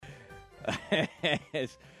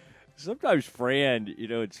Sometimes Fran,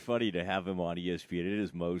 it's funny to have him on ESPN. It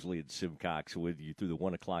is Mosley and Simcox with you through the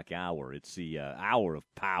 1 o'clock hour. It's the hour of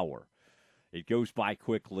power. It goes by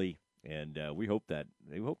quickly, and we hope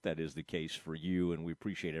that is the case for you. And we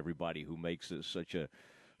appreciate everybody who makes this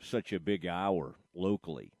such a big hour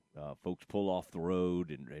locally. Folks pull off the road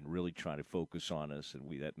and really try to focus on us, and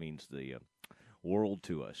that means the world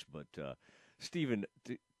to us. But Stephen,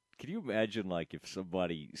 can you imagine, like, if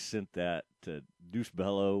somebody sent that to Deuce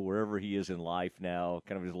Bello, wherever he is in life now,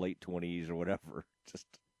 kind of his late 20s or whatever,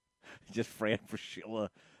 just Fran Fraschilla,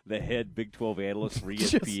 the head Big 12 analyst for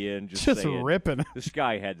ESPN, just saying, ripping. This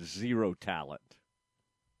guy had zero talent.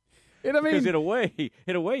 And I mean, because in a way,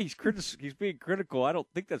 he's being critical. I don't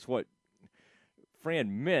think that's what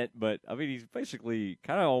Fran meant, but I mean, he's basically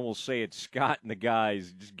kind of almost saying Scott and the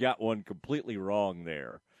guys just got one completely wrong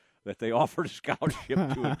there. That they offered a scholarship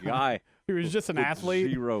to a guy who was just an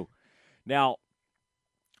athlete. Zero. Now,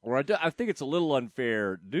 I think it's a little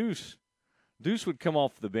unfair. Deuce would come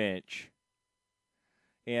off the bench,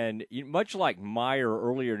 and much like Meyer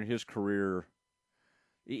earlier in his career,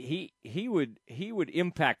 he would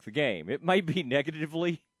impact the game. It might be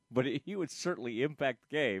negatively, but he would certainly impact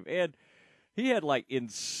the game. And he had like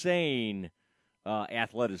insane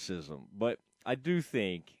athleticism, but I do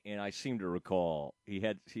think, and I seem to recall, he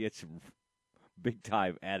had some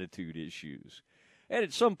big-time attitude issues. And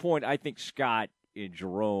at some point, I think Scott and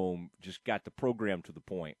Jerome just got the program to the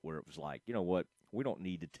point where it was like, you know what, we don't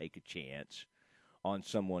need to take a chance on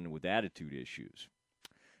someone with attitude issues.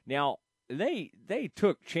 Now, they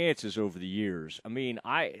took chances over the years. I mean,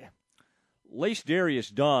 Lace Darius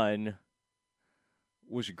Dunn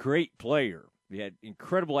was a great player. He had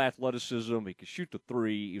incredible athleticism. He could shoot the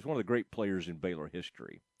three. He was one of the great players in Baylor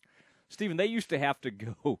history. Stephen, they used to have to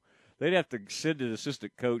go – they'd have to send an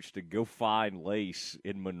assistant coach to go find Lace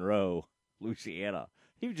in Monroe, Louisiana.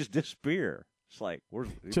 He would just disappear. It's like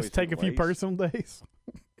 – just take a few personal days.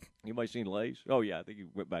 Anybody seen Lace? Oh, yeah, I think he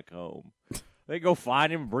went back home. They go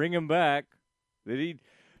find him, bring him back. Then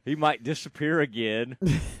he might disappear again.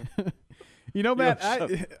 Matt,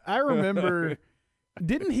 I remember –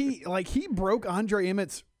 didn't he, he broke Andre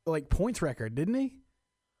Emmett's, points record, didn't he?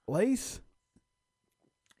 Lace?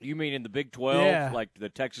 You mean in the Big 12? Yeah. Like the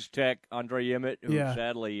Texas Tech Andre Emmett, who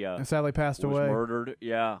sadly passed away. Was murdered.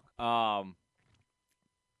 Yeah. I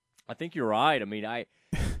think you're right. I mean,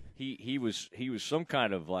 he was some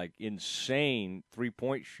kind of, insane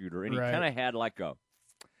three-point shooter, and he kind of had, a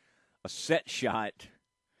set shot.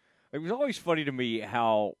 It was always funny to me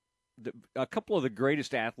how a couple of the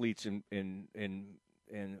greatest athletes and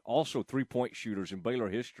also three-point shooters in Baylor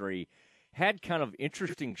history had kind of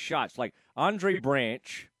interesting shots. Like Andre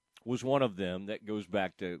Branch was one of them that goes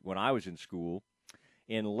back to when I was in school,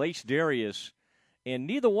 and Lace Darius, and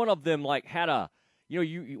neither one of them had a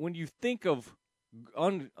when you think of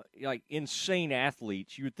insane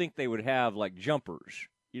athletes, you would think they would have jumpers.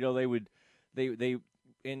 They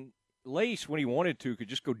and Lace, when he wanted to, could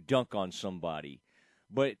just go dunk on somebody,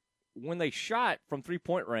 but when they shot from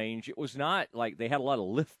three-point range, it was not like they had a lot of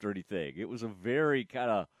lift or anything. It was a very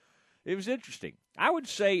it was interesting. I would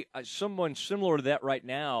say someone similar to that right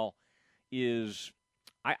now is,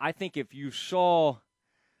 I think if you saw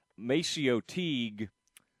Maceo Teague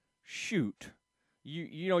shoot,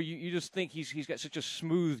 you just think he's got such a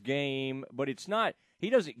smooth game, but it's not. He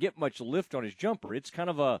doesn't get much lift on his jumper. It's kind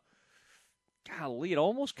of it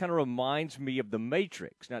almost kind of reminds me of the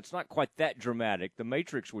Matrix. Now, it's not quite that dramatic. The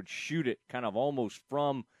Matrix would shoot it kind of almost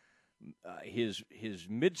from his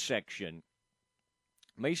midsection.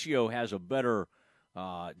 Maceo has a better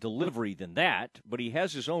delivery than that, but he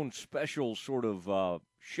has his own special sort of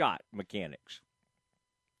shot mechanics.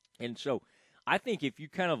 And so I think if you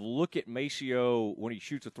kind of look at Maceo when he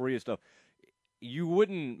shoots a three and stuff, you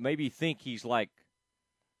wouldn't maybe think he's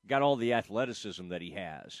got all the athleticism that he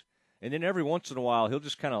has. And then every once in a while, he'll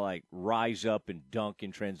just kind of rise up and dunk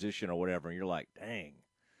in transition or whatever, and you're like, dang.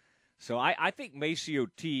 So I think Maceo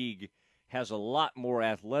Teague has a lot more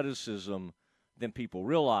athleticism than people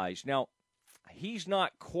realize. Now, he's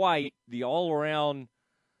not quite the all-around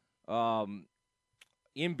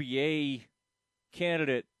NBA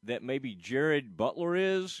candidate that maybe Jared Butler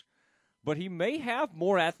is, but he may have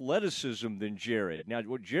more athleticism than Jared. Now,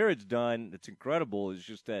 what Jared's done that's incredible is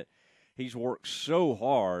just that he's worked so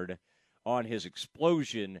hard on his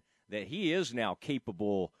explosion that he is now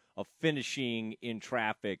capable of finishing in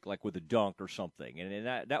traffic with a dunk or something. And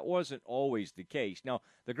that wasn't always the case. Now,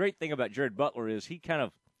 the great thing about Jared Butler is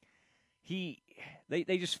they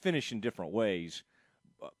just finish in different ways.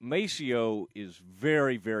 Maceo is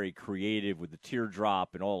very, very creative with the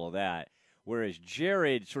teardrop and all of that, whereas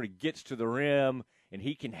Jared sort of gets to the rim and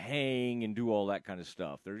he can hang and do all that kind of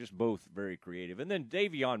stuff. They're just both very creative. And then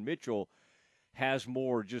Davion Mitchell has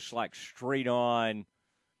more just like straight on.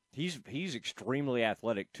 He's extremely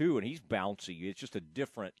athletic too, and he's bouncy. It's just a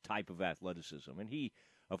different type of athleticism. And he,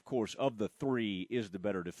 of course, of the three, is the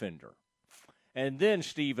better defender. And then,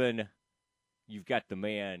 Stephen, you've got the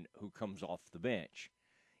man who comes off the bench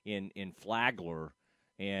in Flagler,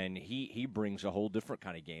 and he brings a whole different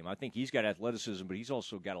kind of game. I think he's got athleticism, but he's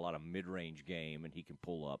also got a lot of mid-range game, and he can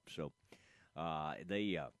pull up. So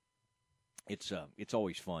it's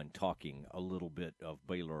always fun talking a little bit of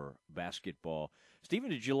Baylor basketball.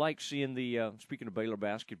 Stephen, did you like seeing the speaking of Baylor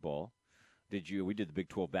basketball? We did the Big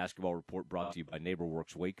 12 basketball report brought to you by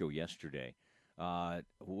NeighborWorks Waco yesterday.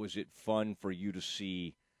 Was it fun for you to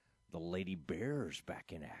see the Lady Bears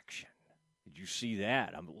back in action? Did you see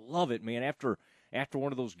that? I love it, man. After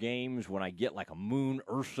one of those games when I get like a Moon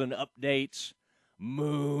Urson updates,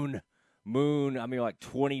 Moon, I mean like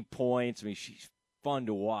 20 points. I mean, she's fun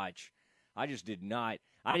to watch. I did not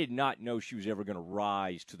know she was ever going to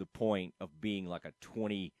rise to the point of being like a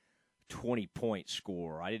 20-point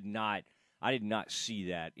scorer. I did not see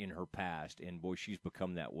that in her past, and boy, she's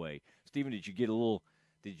become that way. Stephen, did you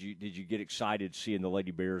get excited seeing the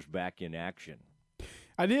Lady Bears back in action?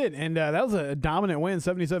 I did, and that was a dominant win,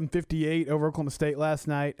 77-58 over Oklahoma State last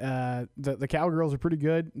night. The Cowgirls are pretty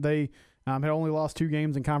good. They had only lost 2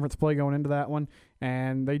 games in conference play going into that one,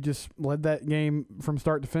 and they just led that game from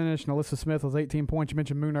start to finish. And Alyssa Smith was 18 points. You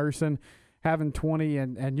mentioned Moon Urson having 20,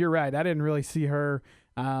 and you're right. I didn't really see her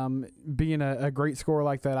being a great scorer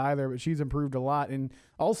like that either, but she's improved a lot. And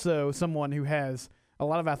also someone who has a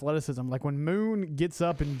lot of athleticism. Like when Moon gets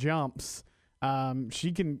up and jumps,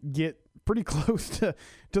 she can get pretty close to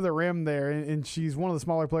the rim there, and she's one of the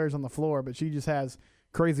smaller players on the floor, but she just has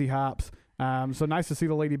crazy hops. So nice to see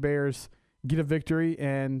the Lady Bears get a victory.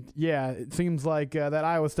 And, yeah, it seems like that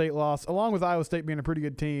Iowa State loss, along with Iowa State being a pretty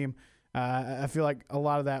good team, I feel like a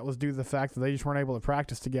lot of that was due to the fact that they just weren't able to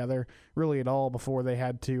practice together really at all before they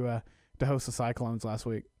had to host the Cyclones last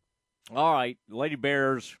week. All right, Lady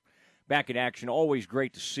Bears back in action. Always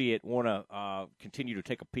great to see it. Want to continue to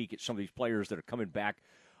take a peek at some of these players that are coming back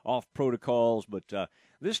off protocols. But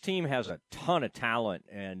this team has a ton of talent,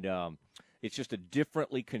 and it's just a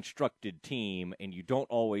differently constructed team, and you don't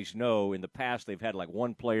always know. In the past, they've had like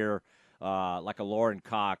one player, like a Lauren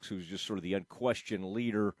Cox, who's just sort of the unquestioned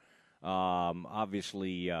leader.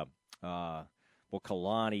 Obviously,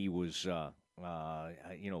 Kalani was,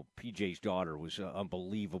 PJ's daughter was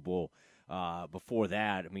unbelievable. Before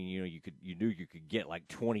that, I mean, you knew you could get like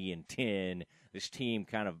 20 and 10. This team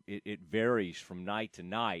kind of it varies from night to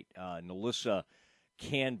night. Nalissa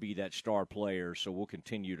can be that star player, so we'll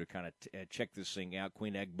continue to kind of check this thing out.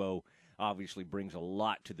 Queen Egbo obviously brings a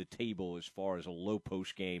lot to the table as far as a low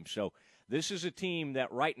post game. So this is a team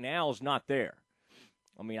that right now is not there.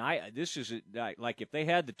 I mean, this is like if they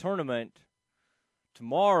had the tournament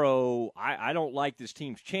tomorrow, I don't like this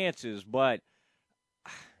team's chances, but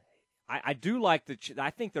I do like I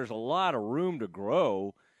think there's a lot of room to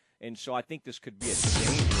grow, and so I think this could be a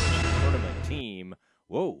dangerous tournament team.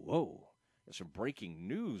 Whoa. There's some breaking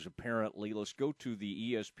news, apparently. Let's go to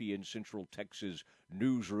the ESPN Central Texas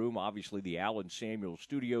newsroom. Obviously, the Allen Samuel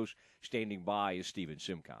Studios. Standing by is Steven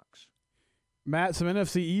Simcox. Matt, some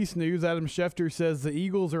NFC East news. Adam Schefter says the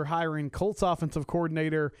Eagles are hiring Colts offensive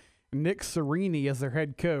coordinator Nick Sirianni as their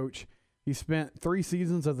head coach. He spent 3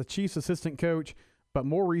 seasons as the Chiefs assistant coach, but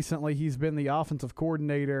more recently he's been the offensive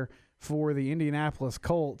coordinator for the Indianapolis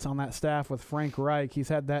Colts on that staff with Frank Reich. He's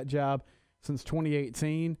had that job since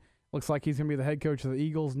 2018. Looks like he's going to be the head coach of the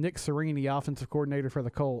Eagles. Nick Sirianni, offensive coordinator for the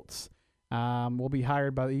Colts, will be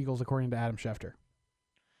hired by the Eagles, according to Adam Schefter.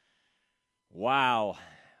 Wow.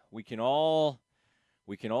 We can all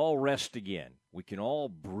rest again. We can all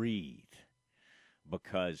breathe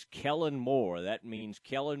because Kellen Moore, that means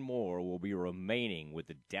Kellen Moore will be remaining with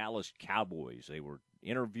the Dallas Cowboys. They were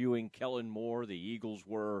interviewing Kellen Moore, the Eagles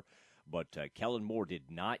were, but Kellen Moore did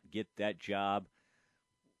not get that job.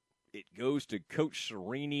 It goes to Coach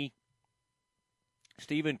Sirianni.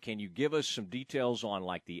 Stephen, can you give us some details on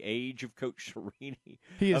like the age of Coach Sirianni?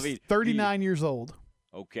 He is 39 years old.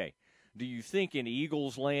 Okay. Do you think in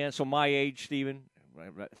Eagles land, so my age, Stephen?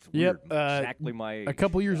 Yep. Exactly my age. A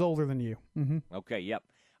couple years older than you. Mm-hmm. Okay, yep.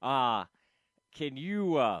 Do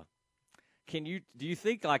you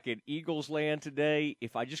think like in Eagles land today,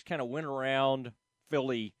 if I just kind of went around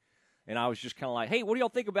Philly and I was just kind of like, hey, what do y'all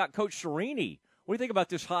think about Coach Sirianni? What do you think about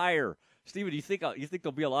this hire? Stephen, do you think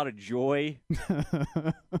there'll be a lot of joy?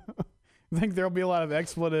 I think there'll be a lot of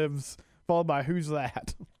expletives followed by who's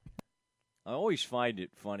that? I always find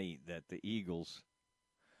it funny that the Eagles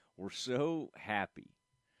were so happy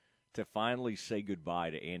to finally say goodbye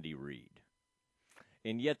to Andy Reid.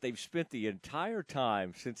 And yet they've spent the entire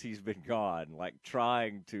time since he's been gone, like,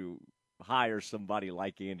 trying to hire somebody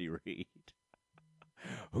like Andy Reid.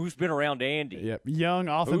 Who's been around Andy? Yep, young,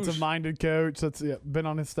 offensive-minded coach that's been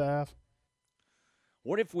on his staff.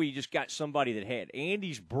 What if we just got somebody that had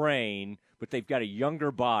Andy's brain, but they've got a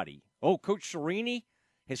younger body? Oh, Coach Serini?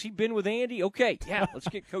 Has he been with Andy? Okay, yeah, let's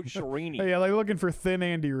get Coach Serini. Yeah, they're looking for thin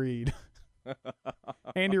Andy Reid.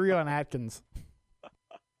 Andy Reid on Atkins.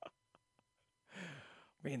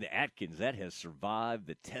 Man, the Atkins, that has survived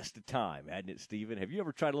the test of time, hasn't it, Steven? Have you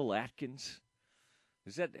ever tried a little Atkins?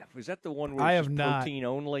 Was that the one where I it's have just not. protein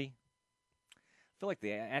only? I feel like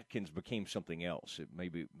the Atkins became something else. It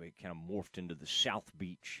maybe kind of morphed into the South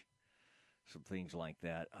Beach, some things like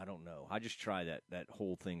that. I don't know. I just try that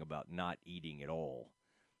whole thing about not eating at all.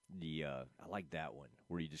 I like that one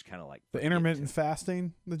where you just kind of like the intermittent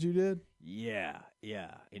fasting that you did. Yeah.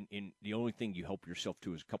 And the only thing you help yourself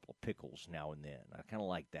to is a couple of pickles now and then. I kind of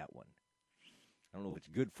like that one. I don't know if it's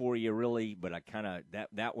good for you really, but I kind of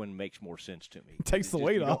that one makes more sense to me. It takes the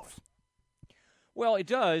weight off. Well, it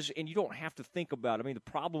does, and you don't have to think about it. I mean, the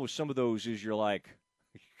problem with some of those is you kind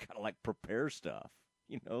of like prepare stuff.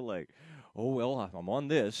 Like, oh well, I'm on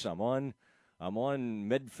this, I'm on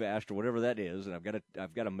MedFast or whatever that is, and I've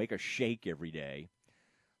got to make a shake every day.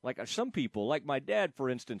 Like some people, like my dad, for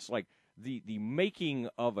instance, like the making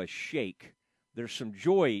of a shake, there's some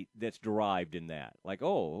joy that's derived in that. Like,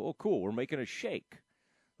 oh, cool, we're making a shake.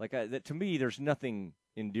 Like that to me, there's nothing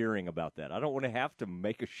endearing about that. I don't want to have to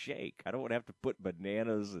make a shake. I don't want to have to put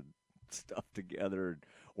bananas and stuff together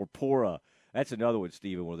or pour that's another one,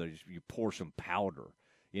 Stephen, where you pour some powder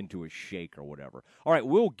into a shake or whatever. All right,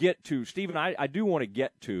 we'll get to, Stephen, I do want to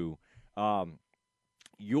get to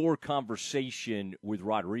your conversation with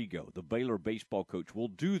Rodrigo, the Baylor baseball coach. We'll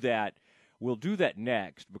do that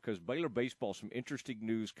next because Baylor baseball, some interesting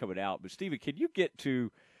news coming out. But, Stephen, do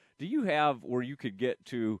you have where you could get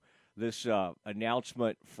to this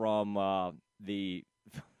announcement from the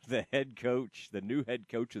head coach, the new head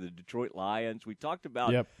coach of the Detroit Lions? We talked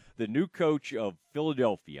about the new coach of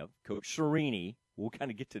Philadelphia, Coach Serini. We'll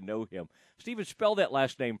kind of get to know him. Stephen, spell that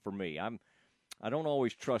last name for me. I don't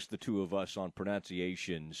always trust the two of us on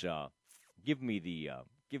pronunciations. Give me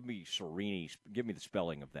Serini. Give me the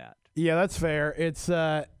spelling of that. Yeah, that's fair. It's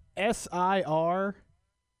Sirianni.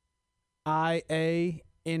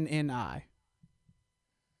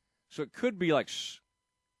 So it could be like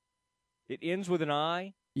it ends with an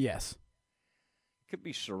I? Yes. It could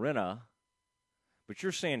be Serena, but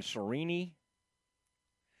you're saying Serini?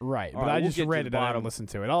 Right, but I just read it. I haven't listened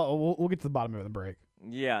to it. We'll get to the bottom of the break.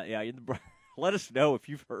 Yeah. Let us know if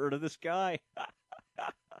you've heard of this guy.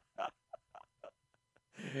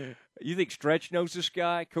 You think Stretch knows this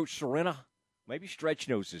guy, Coach Serena? Maybe Stretch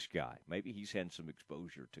knows this guy. Maybe he's had some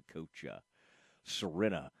exposure to Coach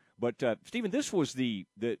Serena. But, Stephen, this was the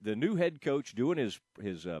new head coach doing his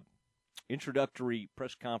introductory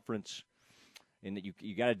press conference, and that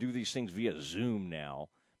you got to do these things via Zoom now.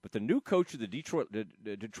 But the new coach of the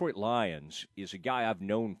Detroit Lions is a guy I've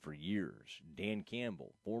known for years, Dan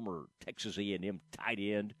Campbell, former Texas A&M tight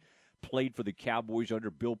end, played for the Cowboys under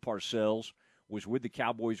Bill Parcells, was with the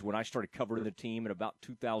Cowboys when I started covering the team in about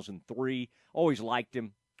 2003. Always liked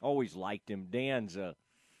him. Dan's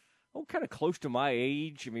kind of close to my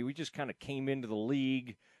age. I mean, we just kind of came into the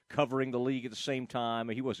league, covering the league at the same time.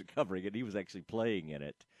 He wasn't covering it. He was actually playing in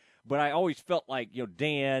it. But I always felt like,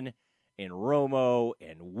 Dan and Romo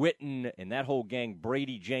and Witten and that whole gang,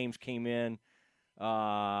 Brady James came in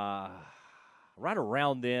right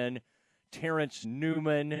around then. Terrence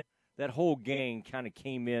Newman, that whole gang kind of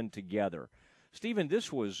came in together. Stephen,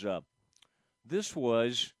 this was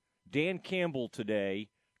Dan Campbell today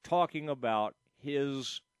talking about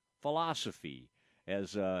his philosophy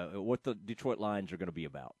as what the Detroit Lions are going to be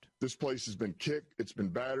about. This place has been kicked, it's been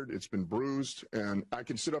battered, it's been bruised, and I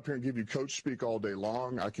can sit up here and give you coach speak all day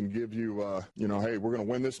long. I can give you, hey, we're going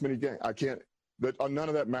to win this many games. I can't. But none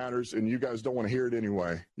of that matters, and you guys don't want to hear it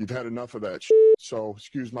anyway. You've had enough of that so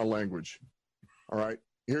excuse my language. All right?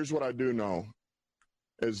 Here's what I do know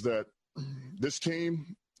is that this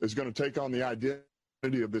team is going to take on the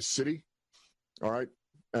identity of this city, all right?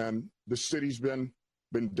 And this city's been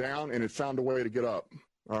down, and it found a way to get up.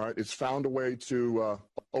 All right, it's found a way to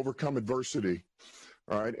overcome adversity.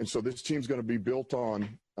 All right, and so this team's going to be built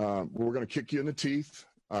on. We're going to kick you in the teeth.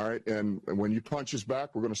 All right, and when you punch us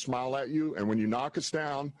back, we're going to smile at you. And when you knock us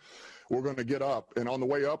down, we're going to get up. And on the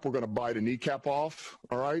way up, we're going to bite a kneecap off.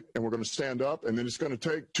 All right, and we're going to stand up. And then it's going to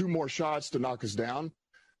take 2 more shots to knock us down.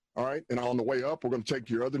 All right. And on the way up, we're going to take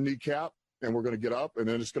your other kneecap and we're going to get up, and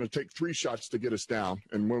then it's going to take 3 shots to get us down.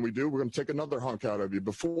 And when we do, we're going to take another hunk out of you.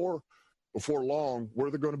 Before long, we're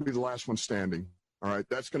going to be the last one standing. All right.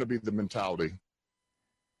 That's going to be the mentality.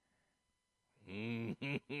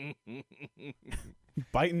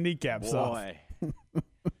 Biting kneecaps off. Boy.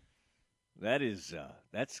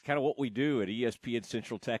 That's kind of what we do at ESPN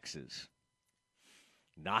Central Texas.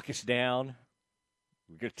 Knock us down.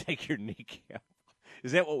 We're going to take your kneecap.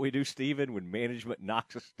 Is that what we do, Steven, when management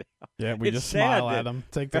knocks us down? Yeah, we just smile at them,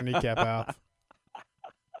 take their kneecap out.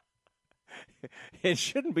 It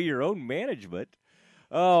shouldn't be your own management.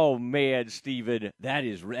 Oh, man, Steven, that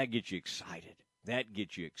gets you excited. That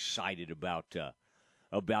gets you excited about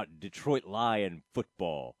Detroit Lion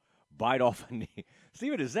football. Bite off a knee.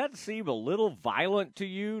 Steven, does that seem a little violent to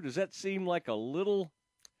you? Does that seem like a little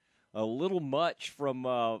much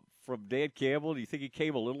from Dan Campbell? Do you think he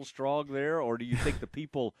came a little strong there, or do you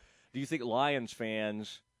think Lions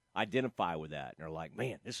fans identify with that and are like,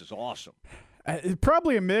 man, this is awesome?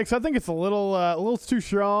 Probably a mix. I think it's a little too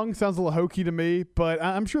strong. Sounds a little hokey to me, but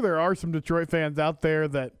I'm sure there are some Detroit fans out there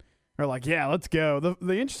that are like, yeah, let's go.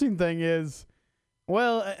 The interesting thing is,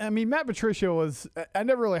 well, I mean, Matt Patricia I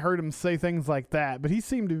never really heard him say things like that, but he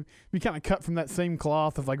seemed to be kind of cut from that same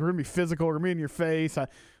cloth of like, we're going to be physical, we're going to be in your face. I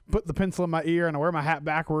put the pencil in my ear and I wear my hat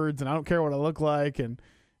backwards and I don't care what I look like. And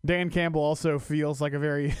Dan Campbell also feels like a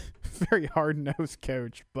very, very hard-nosed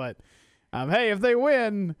coach. But, hey, if they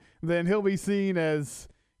win, then he'll be seen as,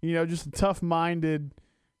 just a tough-minded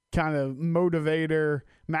kind of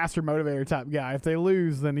master motivator type guy. If they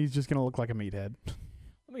lose, then he's just going to look like a meathead.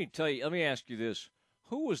 Let me ask you this.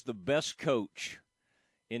 Who was the best coach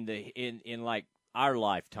in like our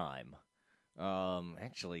lifetime?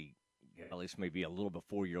 Actually, at least maybe a little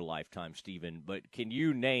before your lifetime, Steven, but can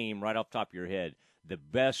you name right off the top of your head the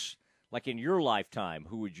best, like in your lifetime,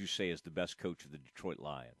 who would you say is the best coach of the Detroit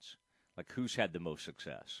Lions? Like who's had the most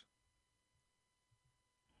success?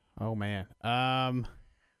 Oh, man.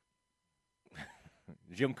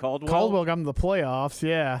 Jim Caldwell? Caldwell got him to the playoffs,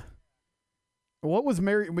 yeah. What was did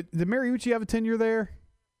Mariucci have a tenure there?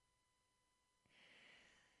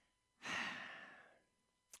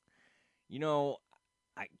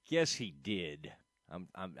 I guess he did.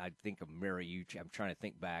 I think of Mariucci. I'm trying to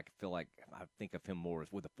think back. I think of him more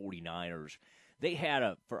as with the 49ers. They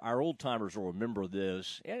had for our old timers will remember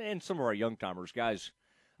this, and some of our young timers, guys,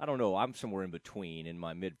 I don't know. I'm somewhere in between in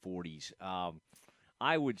my mid 40s.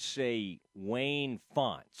 I would say Wayne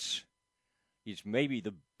Fonts is maybe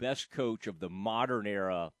the best coach of the modern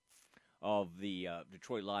era of the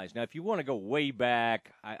Detroit Lions. Now, if you want to go way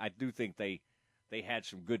back, I do think they had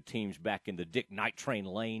some good teams back in the Dick Night Train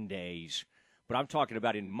Lane days. But I'm talking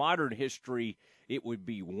about in modern history, it would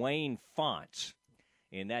be Wayne Fonts,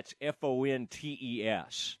 and that's Fontes.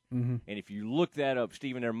 Mm-hmm. And if you look that up,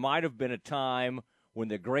 Stephen, there might have been a time when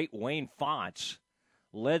the great Wayne Fonts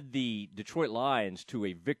led the Detroit Lions to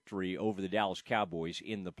a victory over the Dallas Cowboys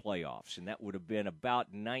in the playoffs, and that would have been about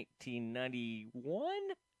 1991.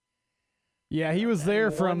 Yeah, he was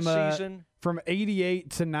there from season. From 88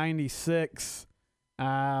 to 96,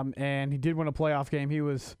 and he did win a playoff game. He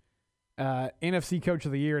was NFC Coach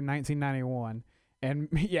of the Year in 1991, and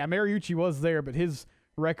yeah, Mariucci was there, but his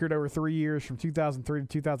record over 3 years from 2003 to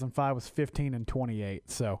 2005 was 15-28.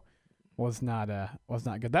 So. Was not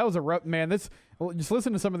good. That was a rough man. Just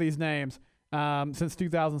listen to some of these names since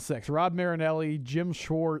 2006: Rod Marinelli, Jim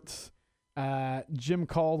Schwartz, Jim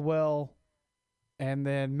Caldwell, and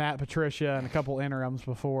then Matt Patricia, and a couple interims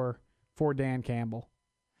before Dan Campbell.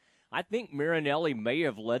 I think Marinelli may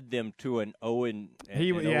have led them to an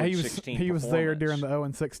 0-16. He was there during the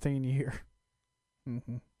 0-16 year.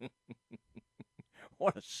 Mm-hmm.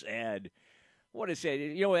 What a sad.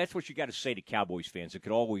 That's what you got to say to Cowboys fans. It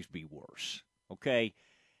could always be worse, okay?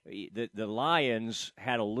 The Lions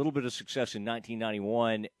had a little bit of success in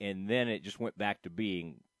 1991, and then it just went back to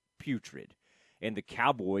being putrid. And the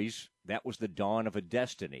Cowboys, that was the dawn of a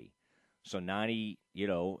destiny. So 90,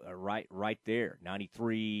 right there,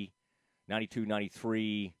 93, 92,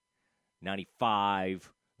 93,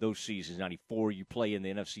 95, those seasons, 94, you play in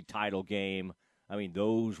the NFC title game. I mean,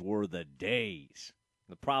 those were the days.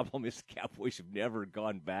 The problem is the Cowboys have never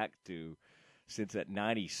gone back to, since that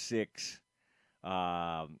 96,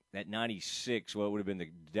 well, it would have been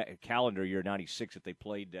the calendar year 96 that they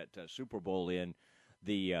played that Super Bowl in.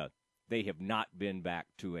 They have not been back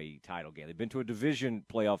to a title game. They've been to a divisional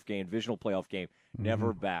playoff game,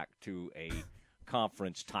 never back to a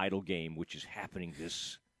conference title game, which is happening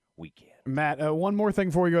this weekend. Matt, one more thing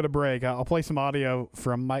before we go to break. I'll play some audio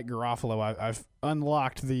from Mike Garofalo. I've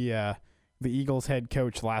unlocked the the Eagles head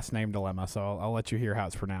coach last name dilemma, so I'll let you hear how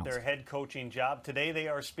it's pronounced. Their head coaching job. Today they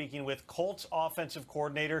are speaking with Colts offensive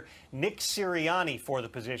coordinator Nick Sirianni for the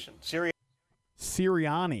position.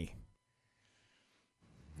 Sirianni.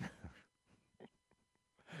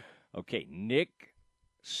 Okay, Nick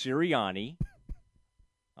Sirianni.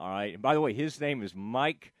 All right. And by the way, his name is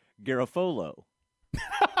Mike Garafolo.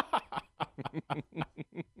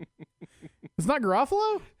 It's not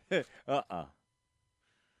Garofalo? Uh-uh. I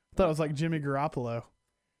thought it was like Jimmy Garoppolo.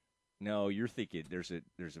 No, you're thinking there's a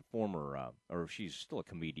former, or she's still a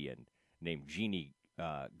comedian named Jeannie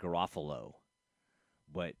Garofalo,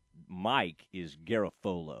 but Mike is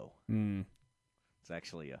Garofolo. Mm. It's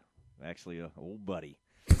actually a old buddy.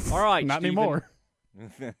 All right, not Steven. anymore.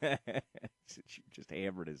 Just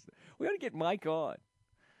hammered us. We got to get Mike on.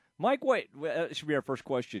 Mike, wait, that should be our first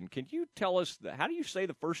question. Can you tell us how do you say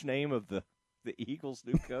the first name of the Eagles'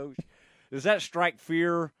 new coach? Does that strike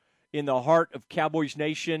fear in the heart of Cowboys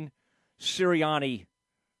Nation? Sirianni,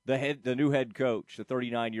 the new head coach, the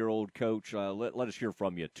 39-year-old coach. Let us hear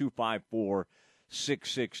from you.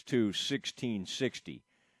 254-662-1660.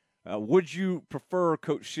 Would you prefer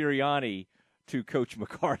Coach Sirianni to Coach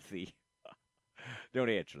McCarthy? Don't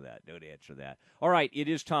answer that. All right, it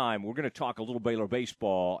is time. We're going to talk a little Baylor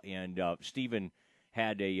baseball, and Stephen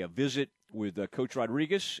had a visit with Coach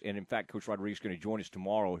Rodriguez, and, in fact, Coach Rodriguez is going to join us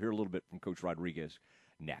tomorrow. We'll hear a little bit from Coach Rodriguez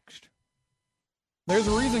next. There's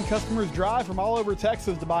a reason customers drive from all over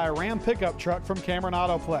Texas to buy a Ram pickup truck from Cameron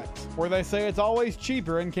Autoplex, where they say it's always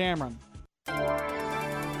cheaper in Cameron.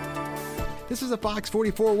 This is a Fox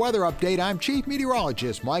 44 weather update. I'm Chief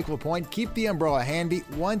Meteorologist Mike LaPointe. Keep the umbrella handy.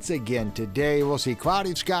 Once again today, we'll see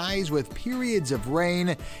cloudy skies with periods of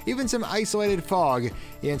rain, even some isolated fog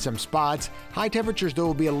in some spots. High temperatures, though,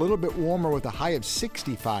 will be a little bit warmer with a high of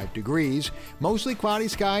 65 degrees. Mostly cloudy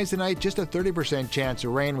skies tonight, just a 30% chance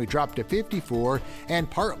of rain. We drop to 54,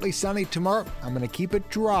 and partly sunny tomorrow. I'm going to keep it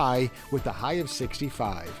dry with a high of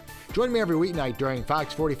 65. Join me every weeknight during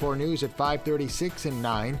Fox 44 News at 5:36 and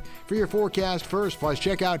 9 for your forecast first. Plus,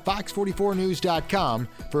 check out fox44news.com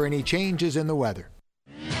for any changes in the weather.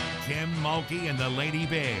 Tim Mulkey and the Lady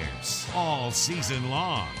Bears all season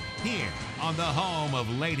long here on the home of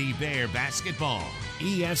Lady Bear basketball,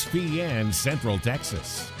 ESPN Central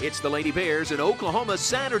Texas. It's the Lady Bears in Oklahoma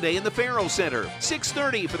Saturday in the Farrell Center.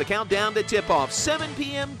 6:30 for the countdown to tip-off. 7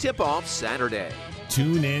 p.m. tip-off Saturday.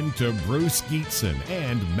 Tune in to Bruce Geetson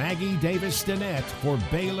and Maggie Davis-Stinnett for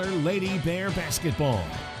Baylor Lady Bear basketball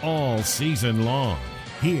all season long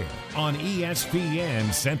here on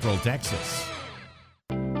ESPN Central Texas.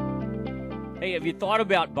 Hey, have you thought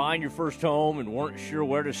about buying your first home and weren't sure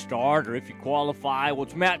where to start or if you qualify? Well,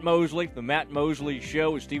 it's Matt Mosley, the Matt Mosley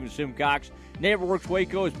Show with Stephen Simcox. NeighborWorks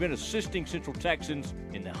Waco has been assisting Central Texans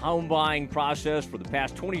in the home buying process for the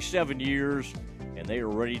past 27 years, and they are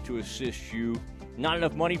ready to assist you. Not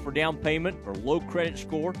enough money for down payment or low credit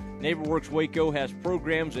score? NeighborWorks Waco has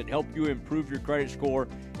programs that help you improve your credit score,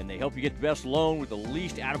 and they help you get the best loan with the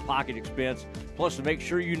least out-of-pocket expense. Plus, to make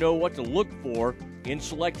sure you know what to look for in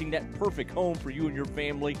selecting that perfect home for you and your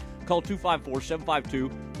family, call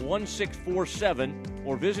 254-752-1647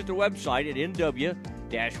 or visit their website at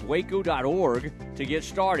nw-waco.org to get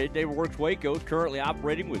started. NeighborWorks Waco is currently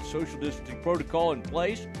operating with social distancing protocol in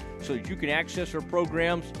place so that you can access their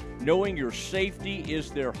programs knowing your safety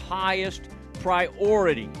is their highest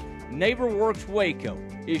priority. NeighborWorks Waco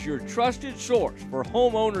is your trusted source for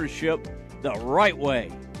home ownership the right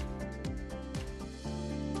way.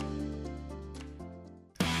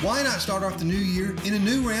 Why not start off the new year in a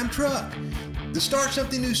new Ram truck? The Start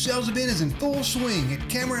Something New sales event is in full swing at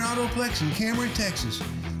Cameron Autoplex in Cameron, Texas.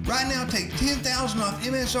 Right now, take $10,000 off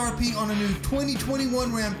MSRP on a new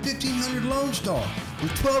 2021 Ram 1500 Lone Star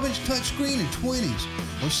with 12-inch touchscreen and 20s,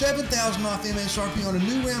 or $7,000 off MSRP on a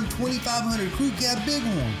new Ram 2500 Crew Cab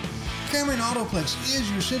Bighorn. Cameron Autoplex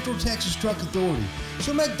is your Central Texas truck authority.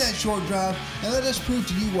 So make that short drive and let us prove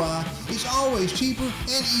to you why it's always cheaper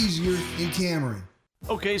and easier in Cameron.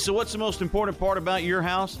 Okay, so what's the most important part about your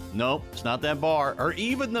house? Nope, it's not that bar or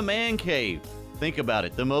even the man cave. Think about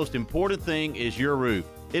it. The most important thing is your roof.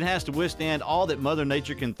 It has to withstand all that Mother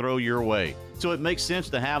Nature can throw your way. So it makes sense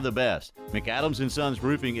to have the best. McAdams & Sons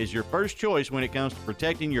Roofing is your first choice when it comes to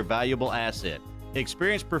protecting your valuable asset.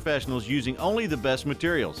 Experienced professionals using only the best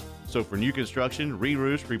materials. So for new construction,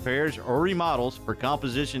 re-roofs, repairs, or remodels for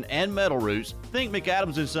composition and metal roofs, think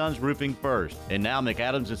McAdams & Sons Roofing first. And now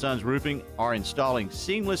McAdams & Sons Roofing are installing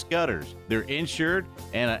seamless gutters. They're insured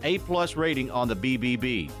and an A+ rating on the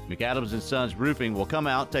BBB. McAdams & Sons Roofing will come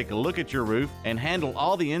out, take a look at your roof, and handle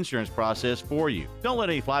all the insurance process for you. Don't let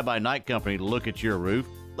any fly-by-night company look at your roof.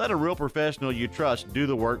 Let a real professional you trust do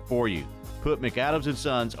the work for you. Put McAdams &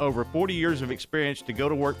 Sons over 40 years of experience to go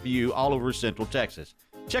to work for you all over Central Texas.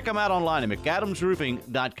 Check them out online at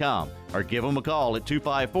McAdamsRoofing.com or give them a call at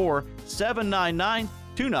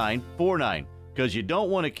 254-799-2949 because you don't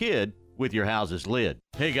want a kid with your house's lid.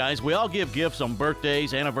 Hey guys, we all give gifts on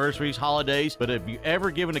birthdays, anniversaries, holidays, but have you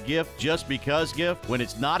ever given a gift just because gift? When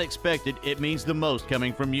it's not expected, it means the most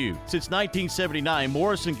coming from you. Since 1979,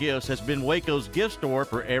 Morrison Gifts has been Waco's gift store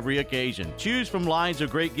for every occasion. Choose from lines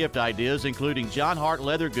of great gift ideas, including John Hart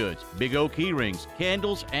leather goods, Big O key rings,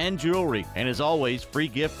 candles, and jewelry. And as always, free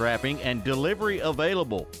gift wrapping and delivery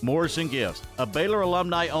available. Morrison Gifts, a Baylor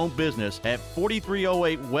alumni-owned business at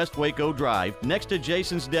 4308 West Waco Drive, next to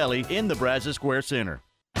Jason's Deli in the Brazos Square Center.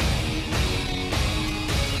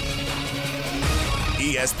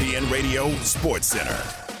 ESPN Radio Sports Center.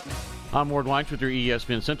 I'm Ward Weitz with your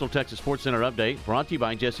ESPN Central Texas Sports Center update, brought to you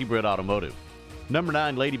by Jesse Britt Automotive. Number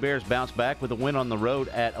 9, Lady Bears bounced back with a win on the road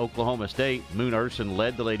at Oklahoma State. Moon Urson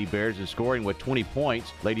led the Lady Bears in scoring with 20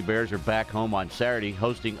 points. Lady Bears are back home on Saturday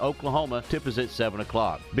hosting Oklahoma. Tip is at 7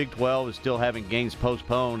 o'clock. Big 12 is still having games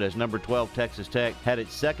postponed as number 12 Texas Tech had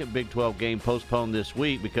its second Big 12 game postponed this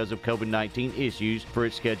week because of COVID-19 issues for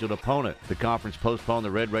its scheduled opponent. The conference postponed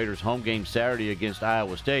the Red Raiders home game Saturday against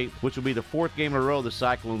Iowa State, which will be the fourth game in a row the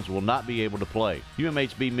Cyclones will not be able to play.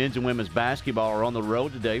 UMHB men's and women's basketball are on the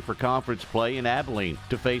road today for conference play in Abilene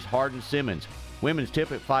to face Hardin-Simmons. Women's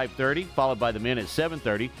tip at 5:30, followed by the men at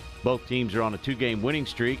 7:30. Both teams are on a 2-game winning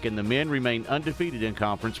streak, and the men remain undefeated in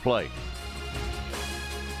conference play.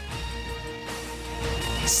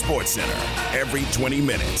 Sports Center, every 20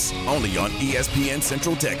 minutes, only on ESPN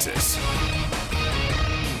Central Texas.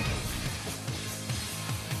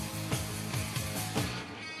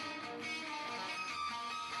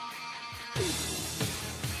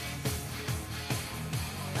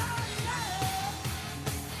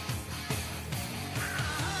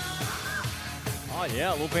 Oh,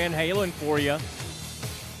 yeah, a little Van Halen for you.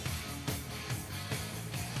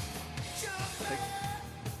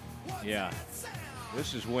 Yeah.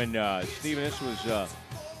 This is when, Steven, this was, I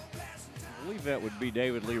believe that would be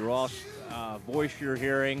David Lee Ross' voice you're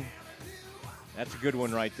hearing. That's a good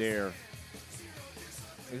one right there.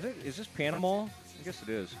 Is this Panama? I guess it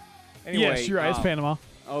is. Anyway, yes, you're right. It's Panama.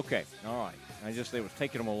 Okay. All right. It was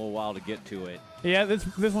taking them a little while to get to it. Yeah, this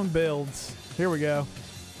one builds. Here we go.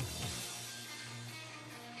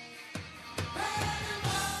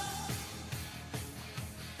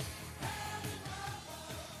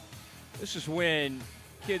 This is when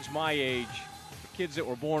kids my age, the kids that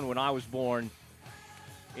were born when I was born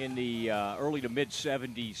in the early to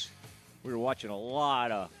mid-'70s, we were watching a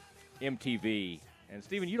lot of MTV. And,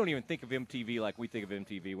 Steven, you don't even think of MTV like we think of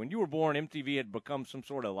MTV. When you were born, MTV had become some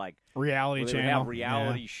sort of like reality channel. They would have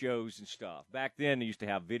reality shows and stuff. Back then, they used to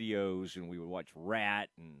have videos, and we would watch Rat,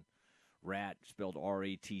 and Rat spelled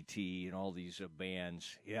R-A-T-T, and all these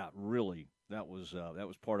bands. Yeah, really, that was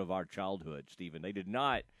part of our childhood, Steven. They did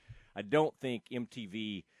not. I don't think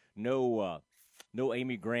MTV, no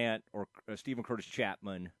Amy Grant or Stephen Curtis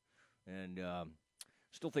Chapman, and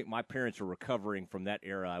still think my parents are recovering from that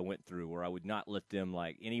era I went through where I would not let them,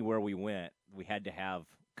 like, anywhere we went, we had to have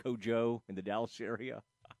Kojo in the Dallas area.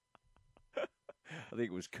 I think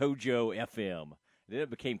it was Kojo FM. Then it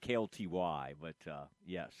became KLTY, but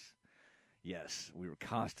yes, we were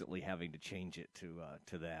constantly having to change it to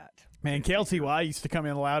that. Man, KLTY used to come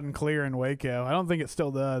in loud and clear in Waco. I don't think it still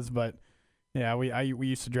does, but yeah, we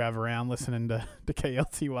used to drive around listening to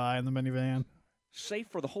KLTY in the minivan. Safe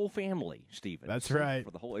for the whole family, Stephen. That's safe right. For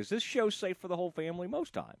the whole. Is this show safe for the whole family?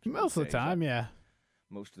 Most times. Most of the time, yeah.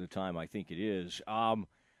 Most of the time, I think it is.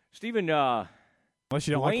 Stephen. Unless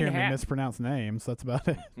you don't like hearing me mispronounce names, that's about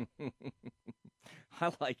it. I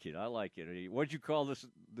like it. What'd you call this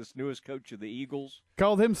newest coach of the Eagles?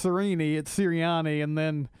 Called him Serini. It's Sirianni, and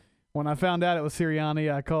then when I found out it was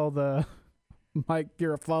Sirianni, I called Mike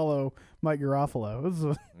Garofalo Mike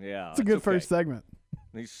Garofalo. It's a good first segment.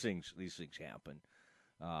 These things happen.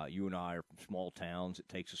 You and I are from small towns. It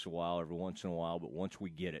takes us a while every once in a while, but once we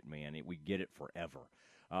get it, man, we get it forever.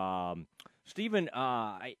 Stephen,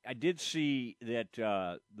 I did see that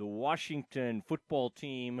the Washington football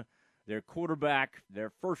team, their quarterback, their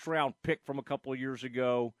first-round pick from a couple of years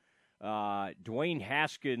ago, Dwayne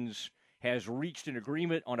Haskins, has reached an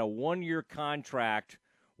agreement on a 1-year contract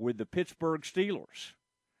with the Pittsburgh Steelers.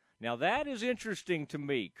 Now, that is interesting to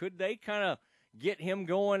me. Could they kind of get him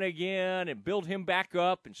going again and build him back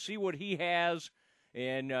up and see what he has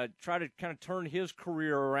and try to kind of turn his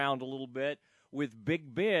career around a little bit with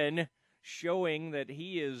Big Ben showing that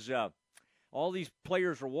he is all these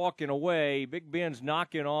players are walking away. Big Ben's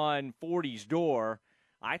knocking on 40's door.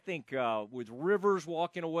 I think with Rivers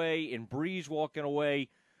walking away and Breeze walking away,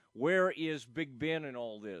 where is Big Ben in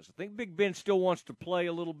all this? I think Big Ben still wants to play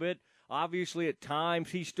a little bit. Obviously, at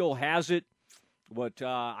times, he still has it. But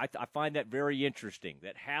I find that very interesting,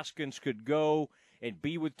 that Haskins could go and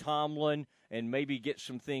be with Tomlin and maybe get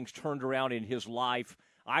some things turned around in his life.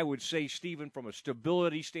 I would say, Stephen, from a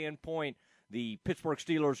stability standpoint, the Pittsburgh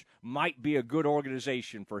Steelers might be a good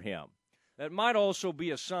organization for him. That might also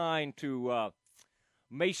be a sign to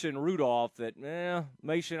Mason Rudolph that,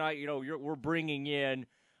 Mason, we're bringing in.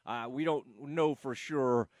 We don't know for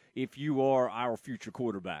sure if you are our future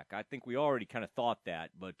quarterback. I think we already kind of thought that,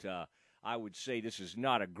 but I would say this is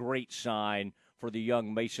not a great sign for the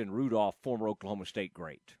young Mason Rudolph, former Oklahoma State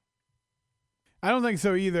great. I don't think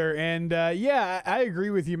so either. And, I agree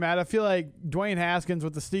with you, Matt. I feel like Dwayne Haskins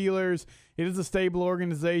with the Steelers, it is a stable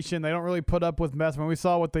organization. They don't really put up with mess. When we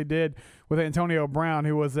saw what they did with Antonio Brown,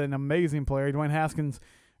 who was an amazing player, Dwayne Haskins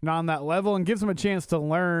not on that level, and gives him a chance to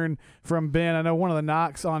learn from Ben. I know one of the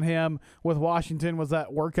knocks on him with Washington was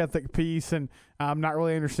that work ethic piece and not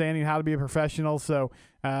really understanding how to be a professional. So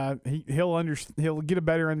he'll get a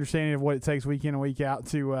better understanding of what it takes week in and week out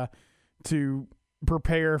to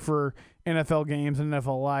prepare for NFL games and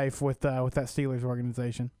NFL life with that Steelers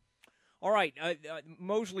organization. All right,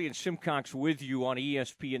 Mosley and Simcox with you on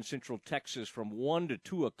ESPN Central Texas from 1 to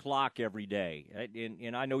 2 o'clock every day.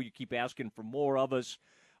 And I know you keep asking for more of us.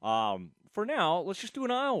 For now, let's just do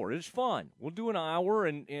an hour. It's fun. We'll do an hour,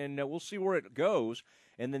 and we'll see where it goes.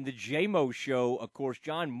 And then the JMO show, of course,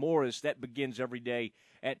 John Morris, that begins every day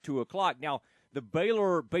at 2 o'clock. Now, the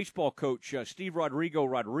Baylor baseball coach, Steve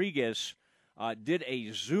Rodriguez, did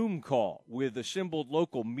a Zoom call with assembled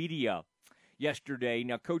local media yesterday.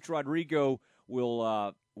 Now, Coach Rodrigo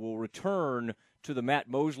will return to the Matt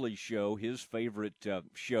Mosley Show, his favorite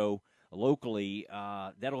show locally.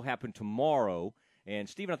 That'll happen tomorrow. And,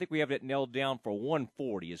 Stephen, I think we have it nailed down for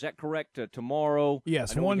 1:40. Is that correct? Tomorrow?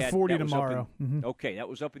 Yes, 1:40 tomorrow. Okay, that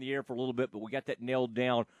was up in the air for a little bit, but we got that nailed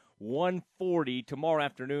down. 1:40 tomorrow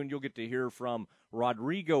afternoon, you'll get to hear from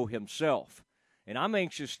Rodrigo himself. And I'm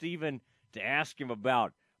anxious, Stephen, to ask him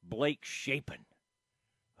about Blake Shapen.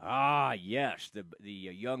 Ah, yes, the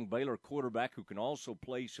young Baylor quarterback who can also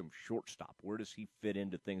play some shortstop. Where does he fit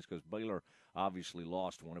into things? Because Baylor obviously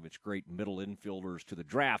lost one of its great middle infielders to the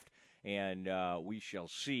draft, and we shall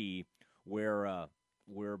see where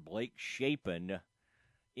Blake Shapen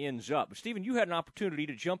ends up. But, Stephen, you had an opportunity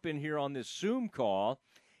to jump in here on this Zoom call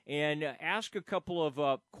and ask a couple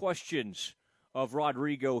of questions of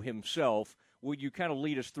Rodrigo himself. Would you kind of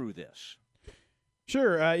lead us through this?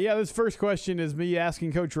 Sure. This first question is me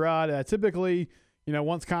asking Coach Rod. Typically,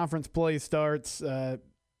 once conference play starts,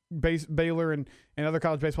 Baylor and other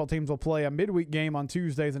college baseball teams will play a midweek game on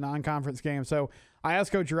Tuesdays, a non-conference game. So I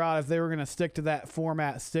asked Coach Rod if they were going to stick to that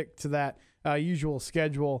format, stick to that usual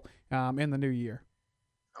schedule in the new year.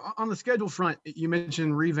 On the schedule front, you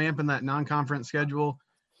mentioned revamping that non-conference schedule.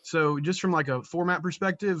 So just from like a format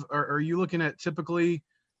perspective, are you looking at typically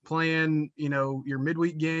playing, your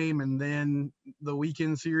midweek game and then the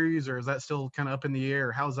weekend series, or is that still kind of up in the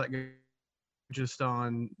air? How's that going just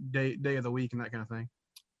on day of the week and that kind of thing?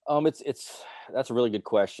 That's a really good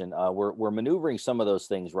question. We're maneuvering some of those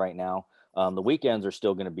things right now. The weekends are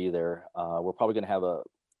still going to be there. We're probably going to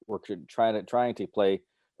we're trying to play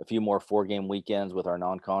a few more 4-game weekends with our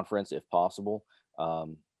non-conference if possible.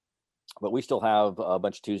 But we still have a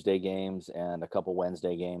bunch of Tuesday games and a couple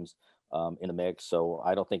Wednesday games in the mix. So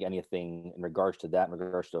I don't think anything in regards to that, in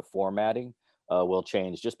regards to formatting, will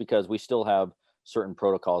change, just because we still have certain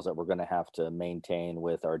protocols that we're going to have to maintain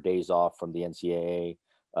with our days off from the NCAA,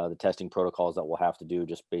 the testing protocols that we'll have to do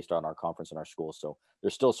just based on our conference and our school. So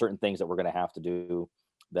there's still certain things that we're going to have to do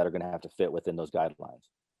that are going to have to fit within those guidelines.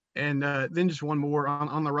 And then just one more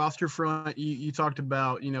on the roster front, you talked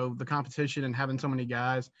about, the competition and having so many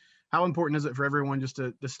guys. How important is it for everyone just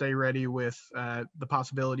to stay ready with the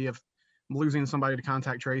possibility of losing somebody to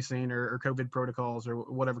contact tracing or COVID protocols or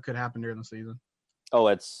whatever could happen during the season? Oh,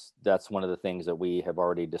 that's one of the things that we have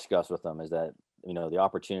already discussed with them, is that, the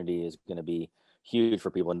opportunity is going to be huge for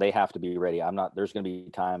people and they have to be ready. There's going to be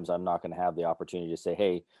times I'm not going to have the opportunity to say,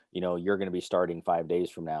 hey, you're going to be starting 5 days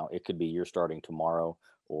from now. It could be you're starting tomorrow,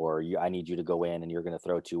 or I need you to go in and you're going to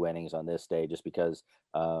throw 2 innings on this day, just because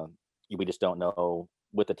we just don't know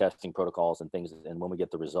with the testing protocols and things, and when we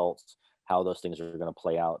get the results, how those things are going to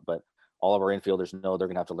play out. But all of our infielders know they're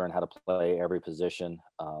going to have to learn how to play every position,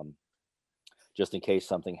 just in case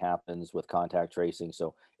something happens with contact tracing.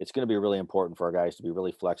 So it's going to be really important for our guys to be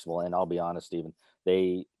really flexible. And I'll be honest, Stephen,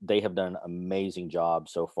 they have done an amazing job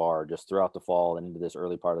so far, just throughout the fall and into this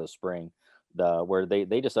early part of the spring. where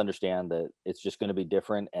they just understand that it's just going to be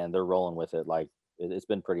different, and they're rolling with it. Like it's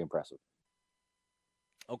been pretty impressive.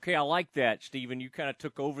 Okay, I like that, Stephen. You kind of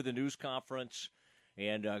took over the news conference,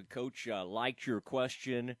 and Coach liked your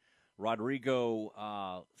question.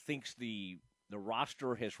 Rodrigo thinks the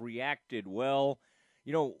roster has reacted well.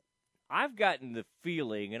 You know, I've gotten the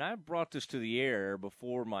feeling, and I brought this to the air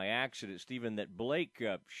before my accident, Stephen, that Blake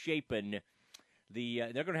Shapen,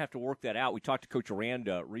 they're going to have to work that out. We talked to Coach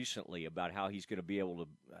Aranda recently about how he's going to be able to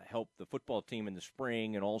help the football team in the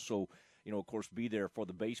spring and also, of course, be there for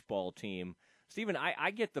the baseball team. Stephen,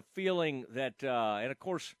 I get the feeling that, and of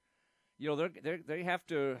course, they have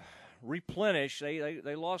to replenish.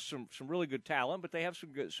 They lost some really good talent, but they have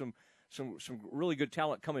some really good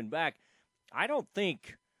talent coming back. I don't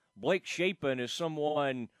think Blake Shapen is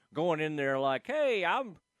someone going in there like, hey,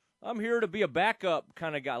 I'm here to be a backup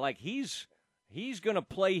kind of guy. Like he's going to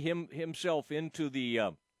play himself into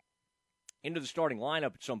the starting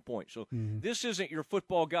lineup at some point. So This isn't your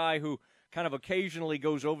football guy who kind of occasionally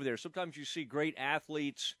goes over there. Sometimes you see great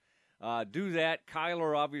athletes do that.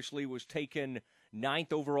 Kyler obviously was taken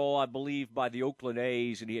 9th overall, I believe, by the Oakland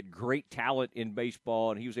A's, and he had great talent in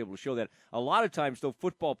baseball, and he was able to show that. A lot of times, though,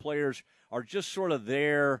 football players are just sort of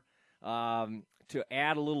there to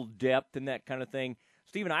add a little depth and that kind of thing.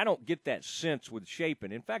 Stephen, I don't get that sense with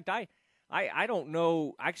Shapen. In fact, I don't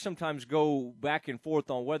know. I sometimes go back and forth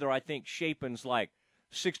on whether I think Shapen's like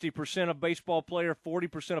 60% a baseball player,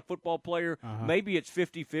 40% a football player. Maybe it's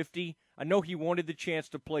 50-50. I know he wanted the chance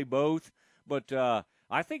to play both, but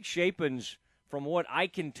I think Shapen's, from what I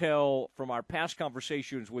can tell from our past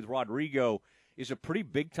conversations with Rodrigo, is a pretty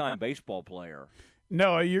big-time baseball player.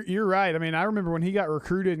 No, you're right. I mean, I remember when he got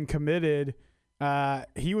recruited and committed,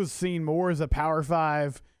 he was seen more as a Power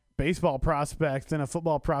 5 baseball prospect than a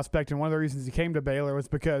football prospect, and one of the reasons he came to Baylor was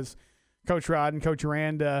because Coach Rod and Coach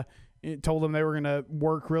Aranda told him they were going to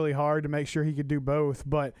work really hard to make sure he could do both.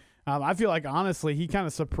 But I feel like, honestly, he kind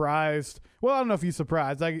of surprised. Well, I don't know if he's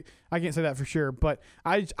surprised. I can't say that for sure. But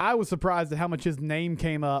I was surprised at how much his name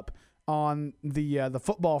came up on the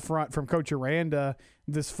football front from Coach Aranda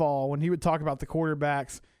this fall. When he would talk about the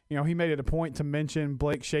quarterbacks, he made it a point to mention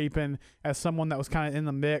Blake Shapen as someone that was kind of in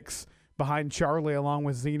the mix behind Charlie along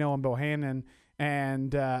with Zeno and Bohannon.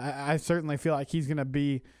 And I certainly feel like he's going to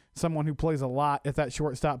be someone who plays a lot at that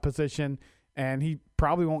shortstop position, and he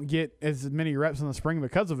probably won't get as many reps in the spring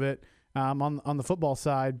because of it on the football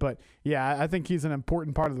side. But, yeah, I think he's an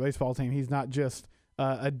important part of the baseball team. He's not just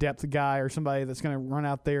a depth guy or somebody that's going to run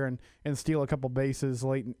out there and steal a couple bases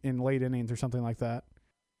late innings or something like that.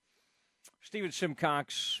 Stephen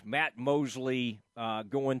Simcox, Matt Mosley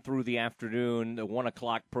going through the afternoon, the 1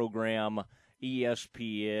 o'clock program,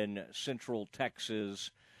 ESPN, Central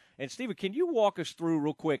Texas. And, Stephen, can you walk us through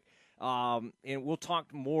real quick, and we'll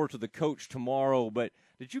talk more to the coach tomorrow, but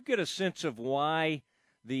did you get a sense of why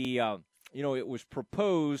it was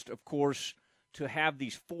proposed, of course, to have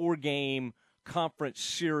these 4-game conference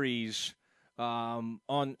series on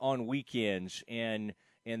weekends, and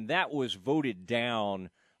that was voted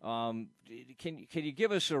down? Can you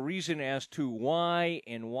give us a reason as to why,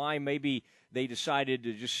 and why maybe they decided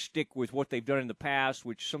to just stick with what they've done in the past,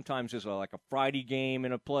 which sometimes is like a Friday game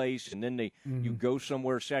in a place, and then you go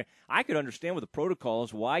somewhere Saturday? I could understand with the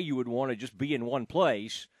protocols why you would want to just be in one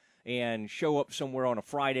place and show up somewhere on a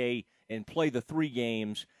Friday and play the 3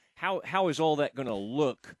 games. How is all that going to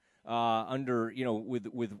look under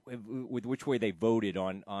with which way they voted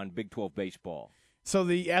on Big 12 baseball? So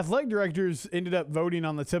the athletic directors ended up voting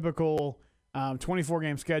on the typical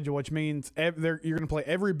 24-game schedule, which means you're going to play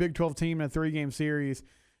every Big 12 team in a 3-game series.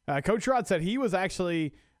 Coach Rod said he was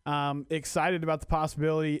actually excited about the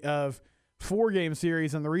possibility of 4-game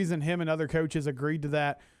series, and the reason him and other coaches agreed to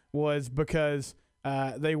that was because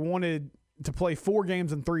they wanted to play 4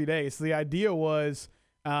 games in 3 days. So the idea was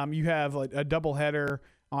you have like a doubleheader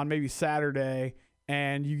on maybe Saturday,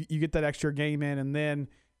 and you get that extra game in, and then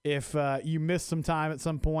if you miss some time at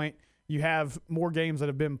some point, you have more games that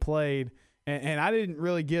have been played. And I didn't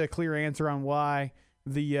really get a clear answer on why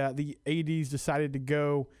the ADs decided to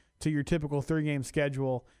go to your typical 3-game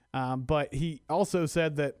schedule. But he also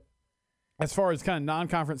said that as far as kind of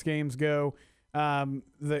non-conference games go,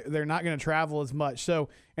 they're not going to travel as much. So,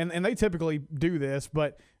 and they typically do this,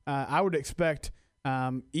 but I would expect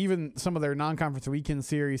even some of their non-conference weekend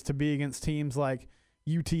series to be against teams like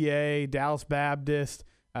UTA, Dallas Baptist,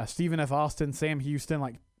 Stephen F. Austin, Sam Houston,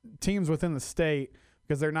 like teams within the state,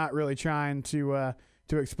 because they're not really trying to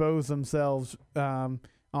expose themselves on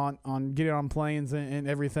getting on planes and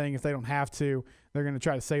everything. If they don't have to, they're going to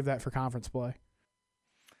try to save that for conference play.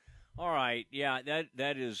 All right, yeah,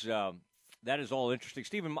 that is That is all interesting.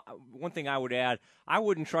 Stephen, one thing I would add, I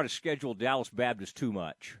wouldn't try to schedule Dallas Baptist too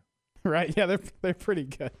much. Right, yeah, they're pretty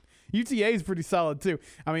good. UTA is pretty solid, too.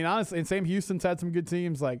 I mean, honestly, and Sam Houston's had some good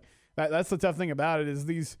teams. Like, that's the tough thing about it is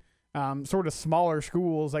these sort of smaller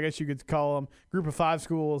schools, I guess you could call them, group of 5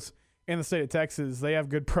 schools in the state of Texas, they have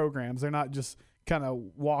good programs. They're not just kind of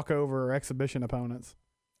walkover or exhibition opponents.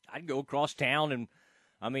 I'd go across town, and,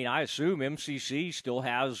 I mean, I assume MCC still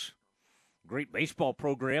has a great baseball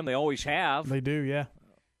program. They always have. They do, yeah.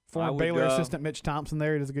 Former Baylor assistant Mitch Thompson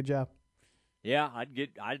there. He does a good job. Yeah,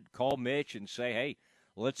 I'd call Mitch and say, hey,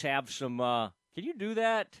 let's have some can you do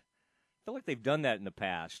that? I feel like they've done that in the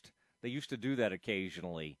past. They used to do that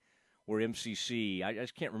occasionally where MCC, I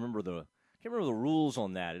just can't remember the rules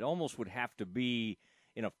on that. It almost would have to be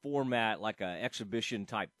in a format like an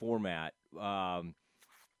exhibition-type format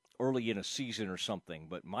early in a season or something.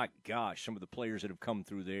 But, my gosh, some of the players that have come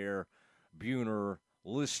through there, Buhner,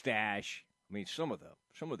 Listash, I mean, some of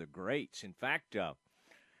the greats. In fact,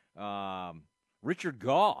 Richard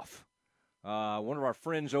Goff, one of our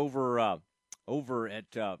friends over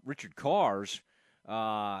at Richard Carr's,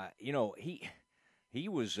 he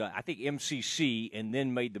was, I think, MCC and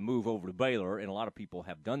then made the move over to Baylor, and a lot of people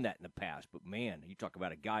have done that in the past. But, man, you talk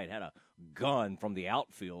about a guy that had a gun from the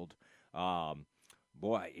outfield.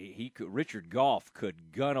 Richard Goff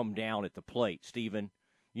could gun him down at the plate, Stephen.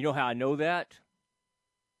 You know how I know that?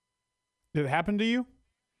 Did it happen to you?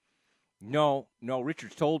 No,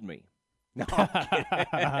 Richard's told me. No, I'm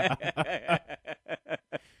kidding.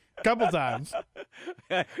 Couple times.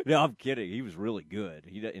 No, I'm kidding. He was really good.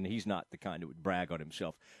 He's not the kind that would brag on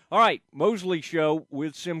himself. All right, Mosley Show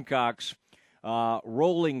with Simcox,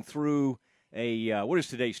 rolling through a what is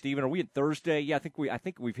today, Stephen? Are we at Thursday? Yeah, I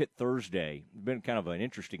think we've hit Thursday. It's been kind of an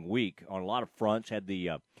interesting week on a lot of fronts. Had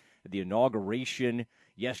the inauguration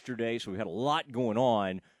yesterday, so we had a lot going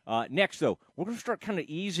on. Next, though, we're going to start kind of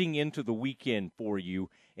easing into the weekend for you,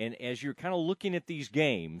 and as you're kind of looking at these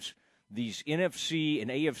games, these NFC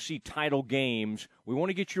and AFC title games, we want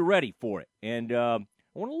to get you ready for it. And I'm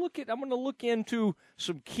going to look into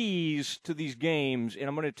some keys to these games, and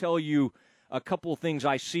I'm going to tell you a couple of things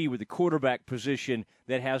I see with the quarterback position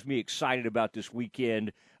that has me excited about this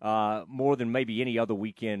weekend more than maybe any other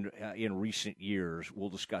weekend in recent years. We'll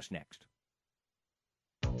discuss next.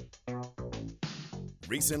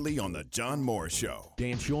 Recently on the John Moore Show.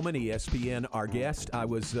 Dan Schulman, ESPN, our guest. I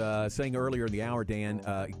was saying earlier in the hour, Dan,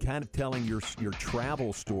 kind of telling your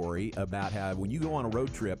travel story about how when you go on a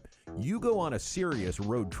road trip, you go on a serious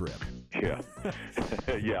road trip. Yeah.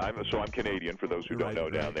 Yeah, I'm Canadian, for those who don't know,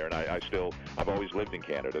 down there, and I've always lived in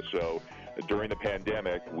Canada, so during the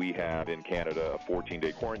pandemic, we had in Canada a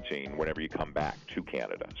 14-day quarantine whenever you come back to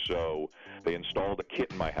Canada. So they installed a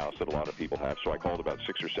kit in my house that a lot of people have, so I called about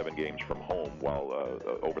 6 or 7 games from home while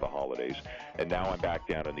over the holidays, and now I'm back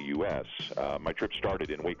down in the U.S. My trip started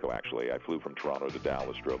in Waco, actually. I flew from Toronto to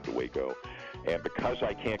Dallas, drove to Waco, and because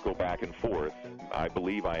I can't go back and forth, I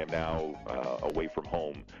believe I am now away from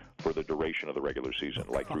home for the duration of the regular season,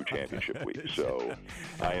 like through championship week. So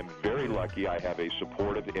I am very lucky. I have a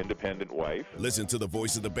supportive, independent wife. Listen to the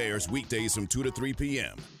Voice of the Bears weekdays from 2 to 3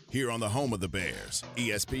 p.m. here on the home of the Bears,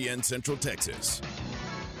 ESPN Central Texas.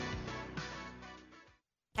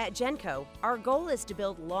 At Genco, our goal is to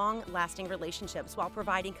build long-lasting relationships while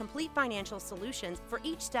providing complete financial solutions for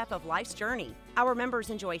each step of life's journey. Our members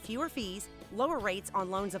enjoy fewer fees, lower rates on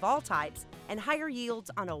loans of all types, and higher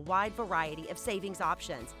yields on a wide variety of savings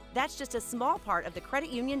options. That's just a small part of the credit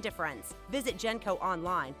union difference. Visit Genco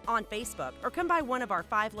online, on Facebook, or come by one of our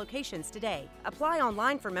 5 locations today. Apply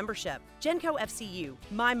online for membership. Genco FCU,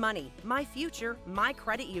 my money, my future, my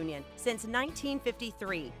credit union. Since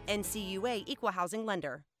 1953, NCUA Equal Housing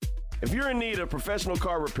Lender. If you're in need of professional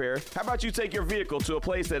car repair, how about you take your vehicle to a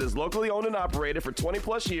place that is locally owned and operated for 20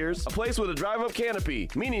 plus years, a place with a drive-up canopy,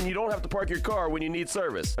 meaning you don't have to park your car when you need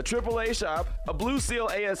service, a AAA shop, a Blue Seal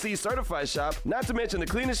ASE certified shop, not to mention the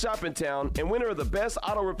cleanest shop in town and winner of the Best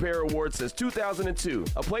Auto Repair Award since 2002,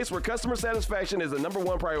 a place where customer satisfaction is the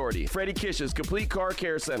 #1 priority. Freddie Kish's Complete Car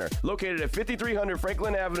Care Center, located at 5300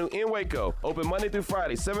 Franklin Avenue in Waco, open Monday through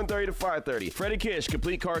Friday, 7:30 to 5:30. Freddie Kish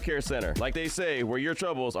Complete Car Care Center, like they say, where your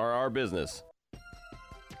troubles are our business.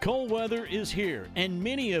 Cold weather is here, and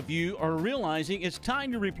many of you are realizing it's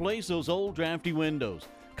time to replace those old drafty windows.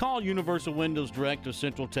 Call Universal Windows Direct of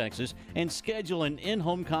Central Texas and schedule an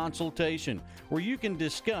in-home consultation where you can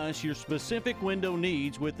discuss your specific window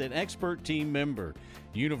needs with an expert team member.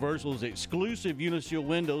 Universal's exclusive Uniseal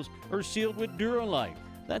windows are sealed with Duralight.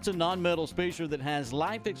 That's a non-metal spacer that has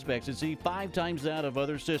life expectancy 5 times that of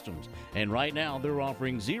other systems. And right now, they're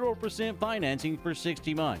offering 0% financing for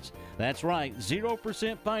 60 months. That's right,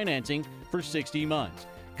 0% financing for 60 months.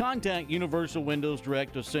 Contact Universal Windows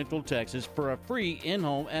Direct of Central Texas for a free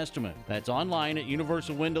in-home estimate. That's online at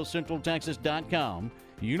universalwindowscentraltexas.com,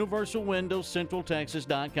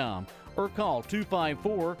 universalwindowscentraltexas.com, or call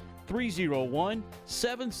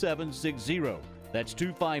 254-301-7760. That's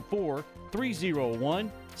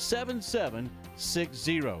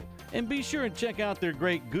 254-301-7760. And be sure and check out their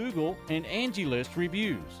great Google and Angie List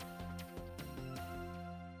reviews.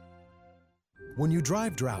 When you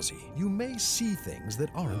drive drowsy, you may see things that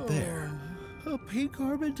aren't there. A pink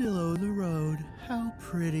armadillo in the road. How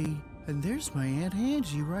pretty. And there's my Aunt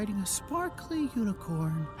Angie riding a sparkly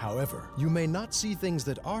unicorn. However, you may not see things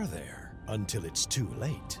that are there until it's too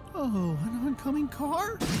late. Oh, an oncoming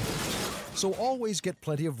car? So always get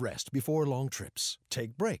plenty of rest before long trips.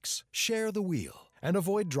 Take breaks, share the wheel, and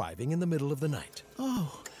avoid driving in the middle of the night.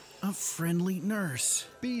 Oh, a friendly nurse.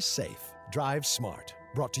 Be safe. Drive smart.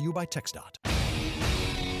 Brought to you by TxDOT.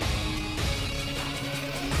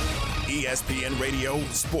 ESPN Radio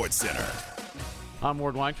Sports Center. I'm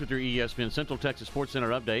Ward Weitz with your ESPN Central Texas Sports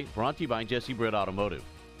Center update, brought to you by Jesse Britt Automotive.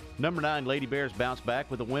 Number 9, Lady Bears bounced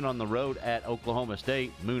back with a win on the road at Oklahoma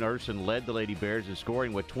State. Moon Urson led the Lady Bears in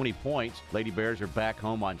scoring with 20 points. Lady Bears are back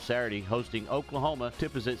home on Saturday hosting Oklahoma.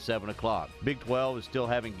 Tip is at 7 o'clock. Big 12 is still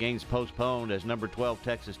having games postponed as number 12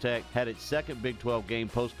 Texas Tech had its second Big 12 game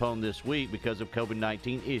postponed this week because of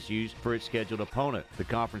COVID-19 issues for its scheduled opponent. The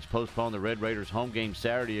conference postponed the Red Raiders home game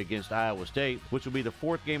Saturday against Iowa State, which will be the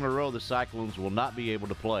 4th game in a row the Cyclones will not be able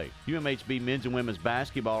to play. UMHB men's and women's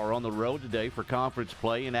basketball are on the road today for conference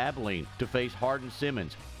play in Abilene to face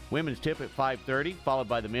Hardin-Simmons. Women's tip at 5:30, followed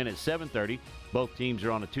by the men at 7:30. Both teams are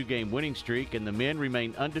on a 2-game winning streak, and the men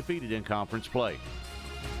remain undefeated in conference play.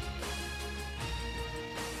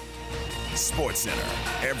 Sports Center,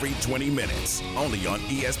 every 20 minutes, only on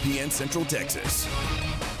ESPN Central Texas.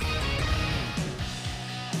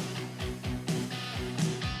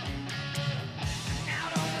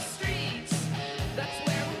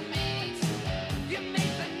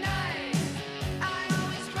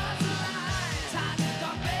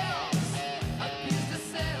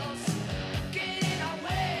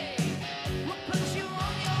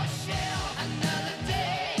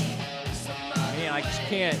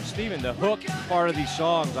 Can't, Stephen, the hook part of these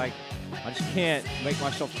songs, I just can't make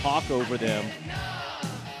myself talk over them.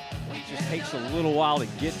 It just takes a little while to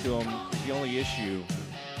get to them. It's the only issue.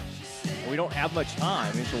 We don't have much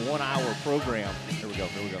time. It's a 1-hour program. Here we go.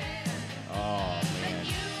 Oh, man.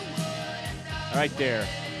 Right there.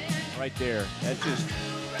 That's just,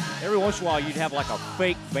 every once in a while you'd have like a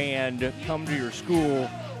fake band come to your school,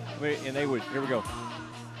 and they would, here we go.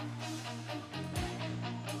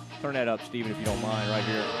 Turn that up, Stephen, if you don't mind, right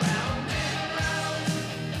here.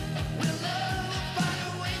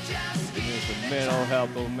 The mental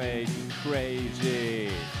health will make you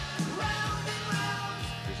crazy.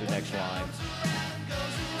 Here's the next line.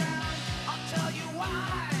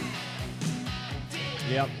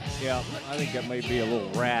 Yep. I think that may be a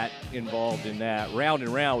little rat involved in that. Round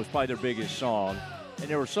and Round was probably their biggest song, and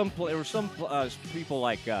there were some people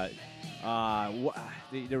like.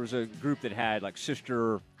 There was a group that had like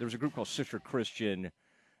There was a group called Sister Christian,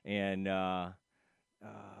 and man,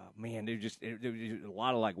 there was a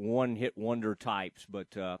lot of like one-hit wonder types,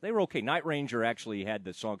 but they were okay. Night Ranger actually had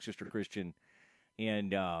the song Sister Christian,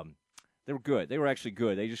 and they were good. They were actually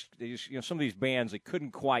good. They just some of these bands, they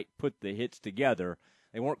couldn't quite put the hits together.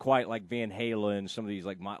 They weren't quite like Van Halen, some of these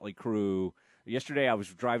like Motley Crue. Yesterday I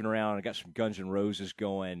was driving around and I got some Guns N' Roses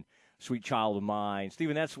going. Sweet Child of Mine.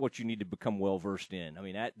 Stephen, that's what you need to become well-versed in. I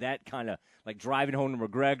mean, that kind of, like driving home to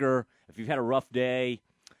McGregor, if you've had a rough day,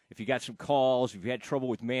 if you got some calls, if you had trouble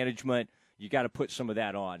with management, you got to put some of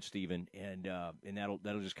that on, Stephen, and that'll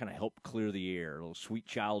just kind of help clear the air. A little Sweet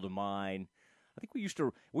Child of Mine. I think we used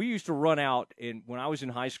to run out, when I was in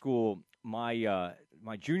high school, my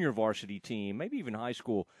junior varsity team, maybe even high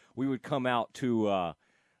school, we would come out to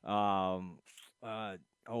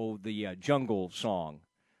the Jungle song.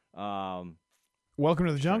 Welcome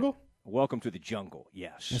to the Jungle? Welcome to the Jungle,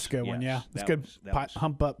 yes. That's a good one, yeah. It's good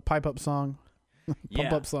pipe up song.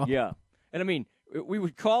 Pump up song. Yeah. And I mean, we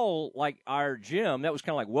would call like our gym, that was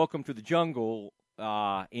kind of like Welcome to the Jungle,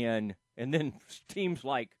 and then teams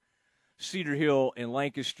like Cedar Hill and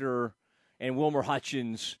Lancaster and Wilmer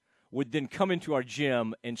Hutchins would then come into our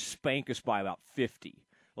gym and spank us by about 50.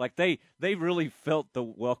 Like they really felt the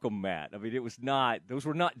welcome mat. I mean, those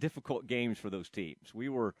were not difficult games for those teams. We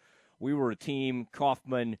were a team.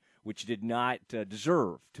 Kaufman which did not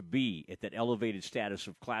deserve to be at that elevated status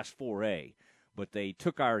of Class 4A. But they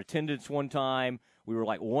took our attendance one time. We were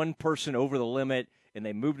like one person over the limit, and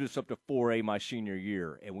they moved us up to 4A my senior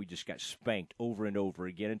year, and we just got spanked over and over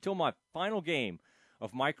again until my final game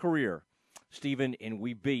of my career, Stephen, and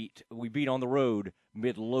we beat on the road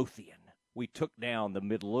Midlothian. We took down the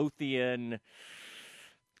Midlothian.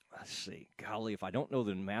 Let's see, golly, if I don't know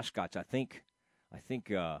the mascots, I think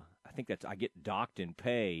that's I get docked in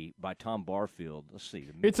pay by Tom Barfield. Let's see,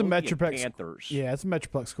 the It's a Metroplex Panthers. Yeah, it's a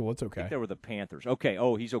Metroplex school. It's I okay. think they were the Panthers. Okay.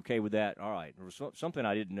 Oh, he's okay with that. All right. There was something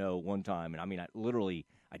I didn't know one time, and I mean, I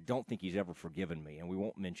don't think he's ever forgiven me, and we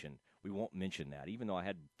won't mention that, even though I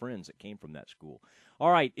had friends that came from that school.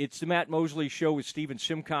 All right, it's the Matt Mosley Show with Stephen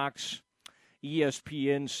Simcox,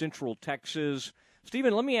 ESPN Central Texas.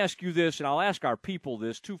 Stephen, let me ask you this, and I'll ask our people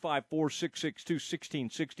this: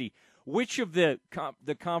 254-662-1660. Which of the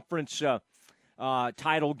conference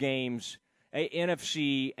title games,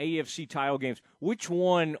 NFC, AFC title games, which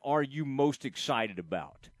one are you most excited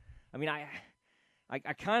about? I mean, I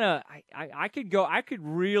could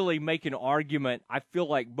really make an argument, I feel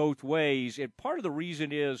like, both ways. And part of the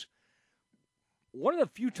reason is one of the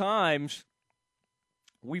few times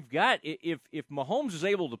we've got, if Mahomes is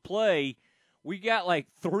able to play, we got like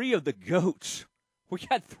three of the GOATs. We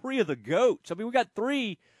got three of the GOATs. I mean, we got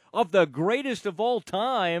three of the greatest of all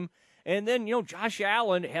time. And then, Josh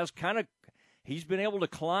Allen has he's been able to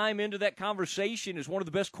climb into that conversation as one of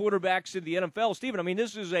the best quarterbacks in the NFL. Stephen, I mean,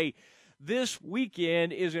 this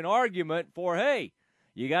weekend is an argument for, hey,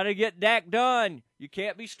 you got to get Dak done. You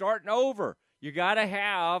can't be starting over. You got to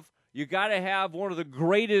have one of the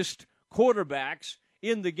greatest quarterbacks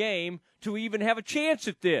in the game to even have a chance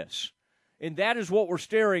at this. And that is what we're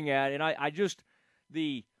staring at. And I just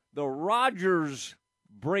the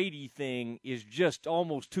Rodgers-Brady thing is just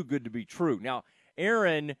almost too good to be true. Now,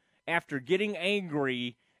 Aaron, after getting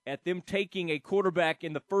angry at them taking a quarterback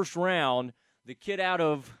in the first round, the kid out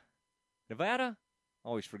of Nevada? I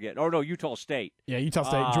always forget. Oh, no, Utah State. Yeah, Utah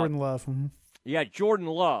State, Jordan Love. Mm-hmm. Yeah, Jordan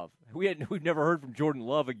Love. We've never heard from Jordan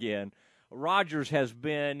Love again. Rodgers has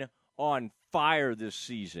been on fire this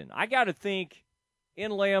season. I got to think in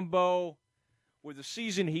Lambeau, with the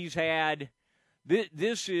season he's had,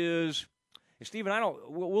 this is – Stephen,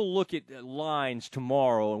 we'll look at lines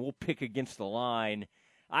tomorrow, and we'll pick against the line.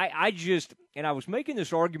 I was making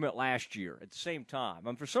this argument last year at the same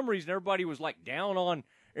time. For some reason, everybody was like down on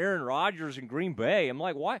Aaron Rodgers in Green Bay. I'm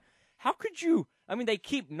like, why? How could you? I mean, they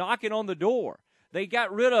keep knocking on the door. They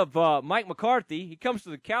got rid of Mike McCarthy. He comes to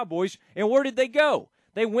the Cowboys, and where did they go?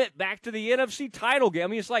 They went back to the NFC title game. I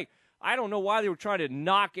mean, it's like, I don't know why they were trying to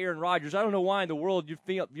knock Aaron Rodgers. I don't know why in the world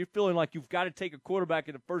you're feeling like you've got to take a quarterback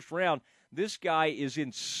in the first round. This guy is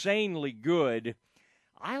insanely good.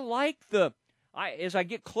 As I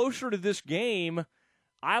get closer to this game,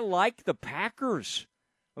 I like the Packers.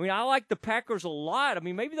 I mean, I like the Packers a lot. I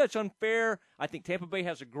mean, maybe that's unfair. I think Tampa Bay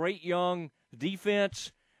has a great young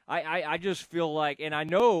defense. I just feel like, and I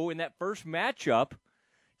know in that first matchup,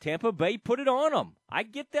 Tampa Bay put it on them. I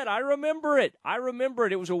get that. I remember it.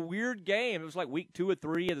 It was a weird game. It was like week 2 or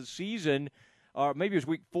 3 of the season, or maybe it was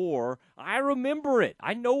week 4. I remember it.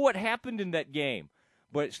 I know what happened in that game.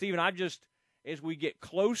 But, Stephen, as we get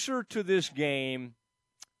closer to this game,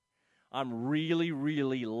 I'm really,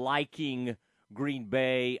 really liking Green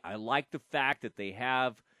Bay. I like the fact that they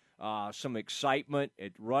have some excitement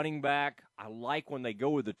at running back. I like when they go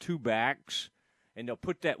with the two backs, and they'll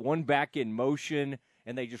put that one back in motion,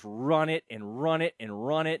 and they just run it and run it and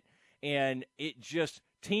run it, and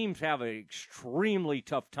teams have an extremely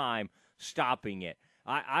tough time stopping it.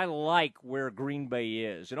 I like where Green Bay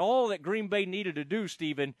is. And all that Green Bay needed to do,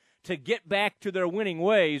 Stephen, to get back to their winning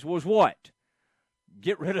ways was what?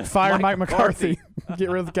 Get rid of Mike McCarthy. Get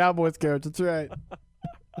rid of the Cowboys coach. That's right.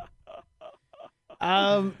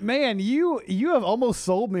 Man, you have almost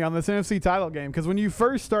sold me on this NFC title game, because when you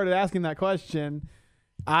first started asking that question,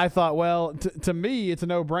 I thought, well, to me, it's a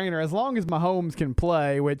no-brainer. As long as Mahomes can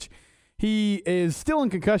play, which he is still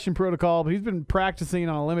in concussion protocol, but he's been practicing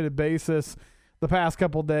on a limited basis the past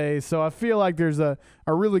couple days. So I feel like there's a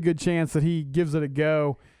really good chance that he gives it a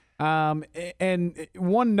go. And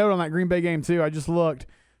one note on that Green Bay game, too, I just looked.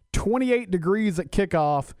 28 degrees at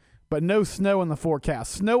kickoff, but no snow in the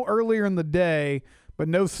forecast. Snow earlier in the day, but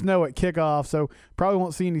no snow at kickoff. So probably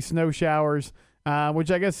won't see any snow showers. Which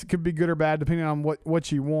I guess could be good or bad depending on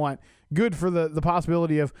what you want. Good for the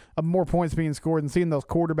possibility of more points being scored and seeing those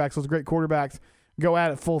great quarterbacks, go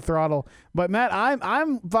at it full throttle. But, Matt,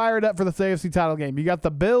 I'm fired up for the AFC title game. You got the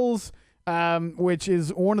Bills, which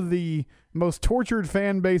is one of the most tortured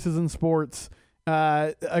fan bases in sports.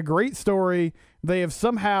 A great story. they have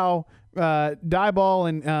somehow Dieball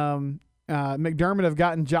and McDermott have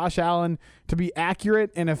gotten Josh Allen to be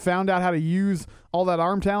accurate and have found out how to use all that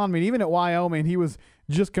arm talent. I mean, even at Wyoming, he was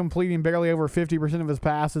just completing barely over 50% of his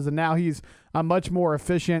passes, and now he's a much more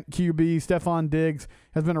efficient QB. Stephon Diggs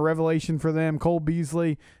has been a revelation for them. Cole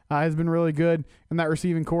Beasley has been really good in that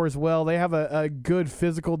receiving core as well. They have a good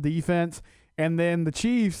physical defense. And then the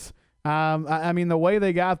Chiefs, I mean, the way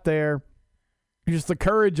they got there, just the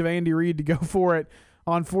courage of Andy Reid to go for it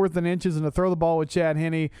on 4th and inches and to throw the ball with Chad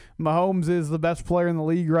Henne. Mahomes is the best player in the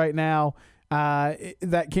league right now.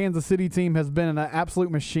 That Kansas City team has been an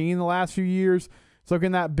absolute machine the last few years. So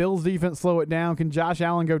can that Bills defense slow it down? Can Josh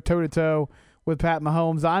Allen go toe-to-toe with Pat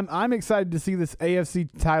Mahomes? I'm excited to see this AFC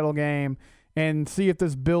title game and see if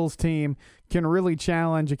this Bills team can really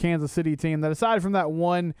challenge a Kansas City team that, aside from that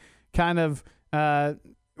one kind of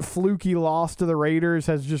fluky loss to the Raiders,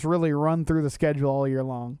 has just really run through the schedule all year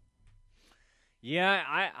long. Yeah,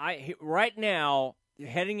 I right now,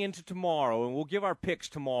 heading into tomorrow, and we'll give our picks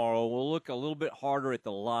tomorrow, we'll look a little bit harder at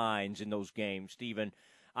the lines in those games, Stephen.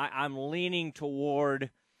 I'm leaning toward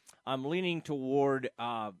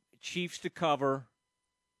Chiefs to cover,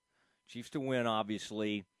 Chiefs to win,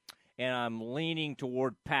 obviously, and I'm leaning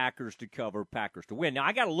toward Packers to cover, Packers to win. Now,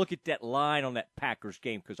 I got to look at that line on that Packers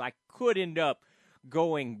game because I could end up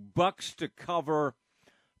going Bucks to cover,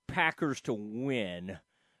 Packers to win.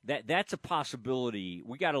 That's a possibility.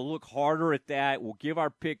 We got to look harder at that. We'll give our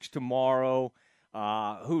picks tomorrow.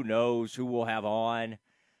 Who knows who we'll have on?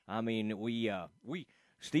 I mean, we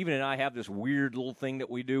Stephen and I have this weird little thing that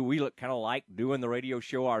we do. We look kind of like doing the radio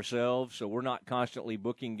show ourselves, so we're not constantly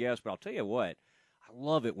booking guests. But I'll tell you what, I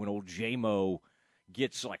love it when old J-Mo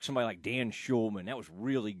gets like somebody like Dan Schulman. That was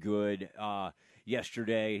really good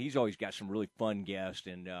yesterday. He's always got some really fun guests,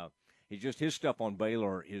 and his stuff on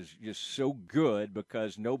Baylor is just so good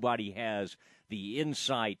because nobody has the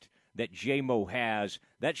insight that J-Mo has.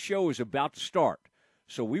 That show is about to start,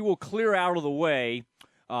 so we will clear out of the way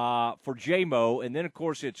for J-Mo, and then, of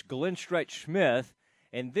course, it's Glenn Stretch Smith,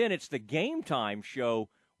 and then it's the Game Time show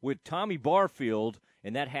with Tommy Barfield,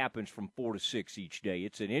 and that happens from 4 to 6 each day.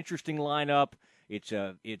 It's an interesting lineup. It's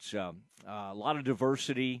a lot of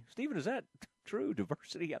diversity. Stephen, is that true?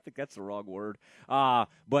 Diversity? I think that's the wrong word.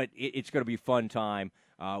 But it's going to be a fun time.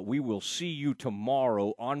 We will see you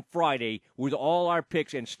tomorrow on Friday with all our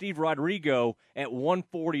picks, and Steve Rodrigo at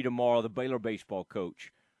 1:40 tomorrow, the Baylor baseball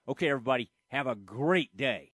coach. Okay, everybody, have a great day.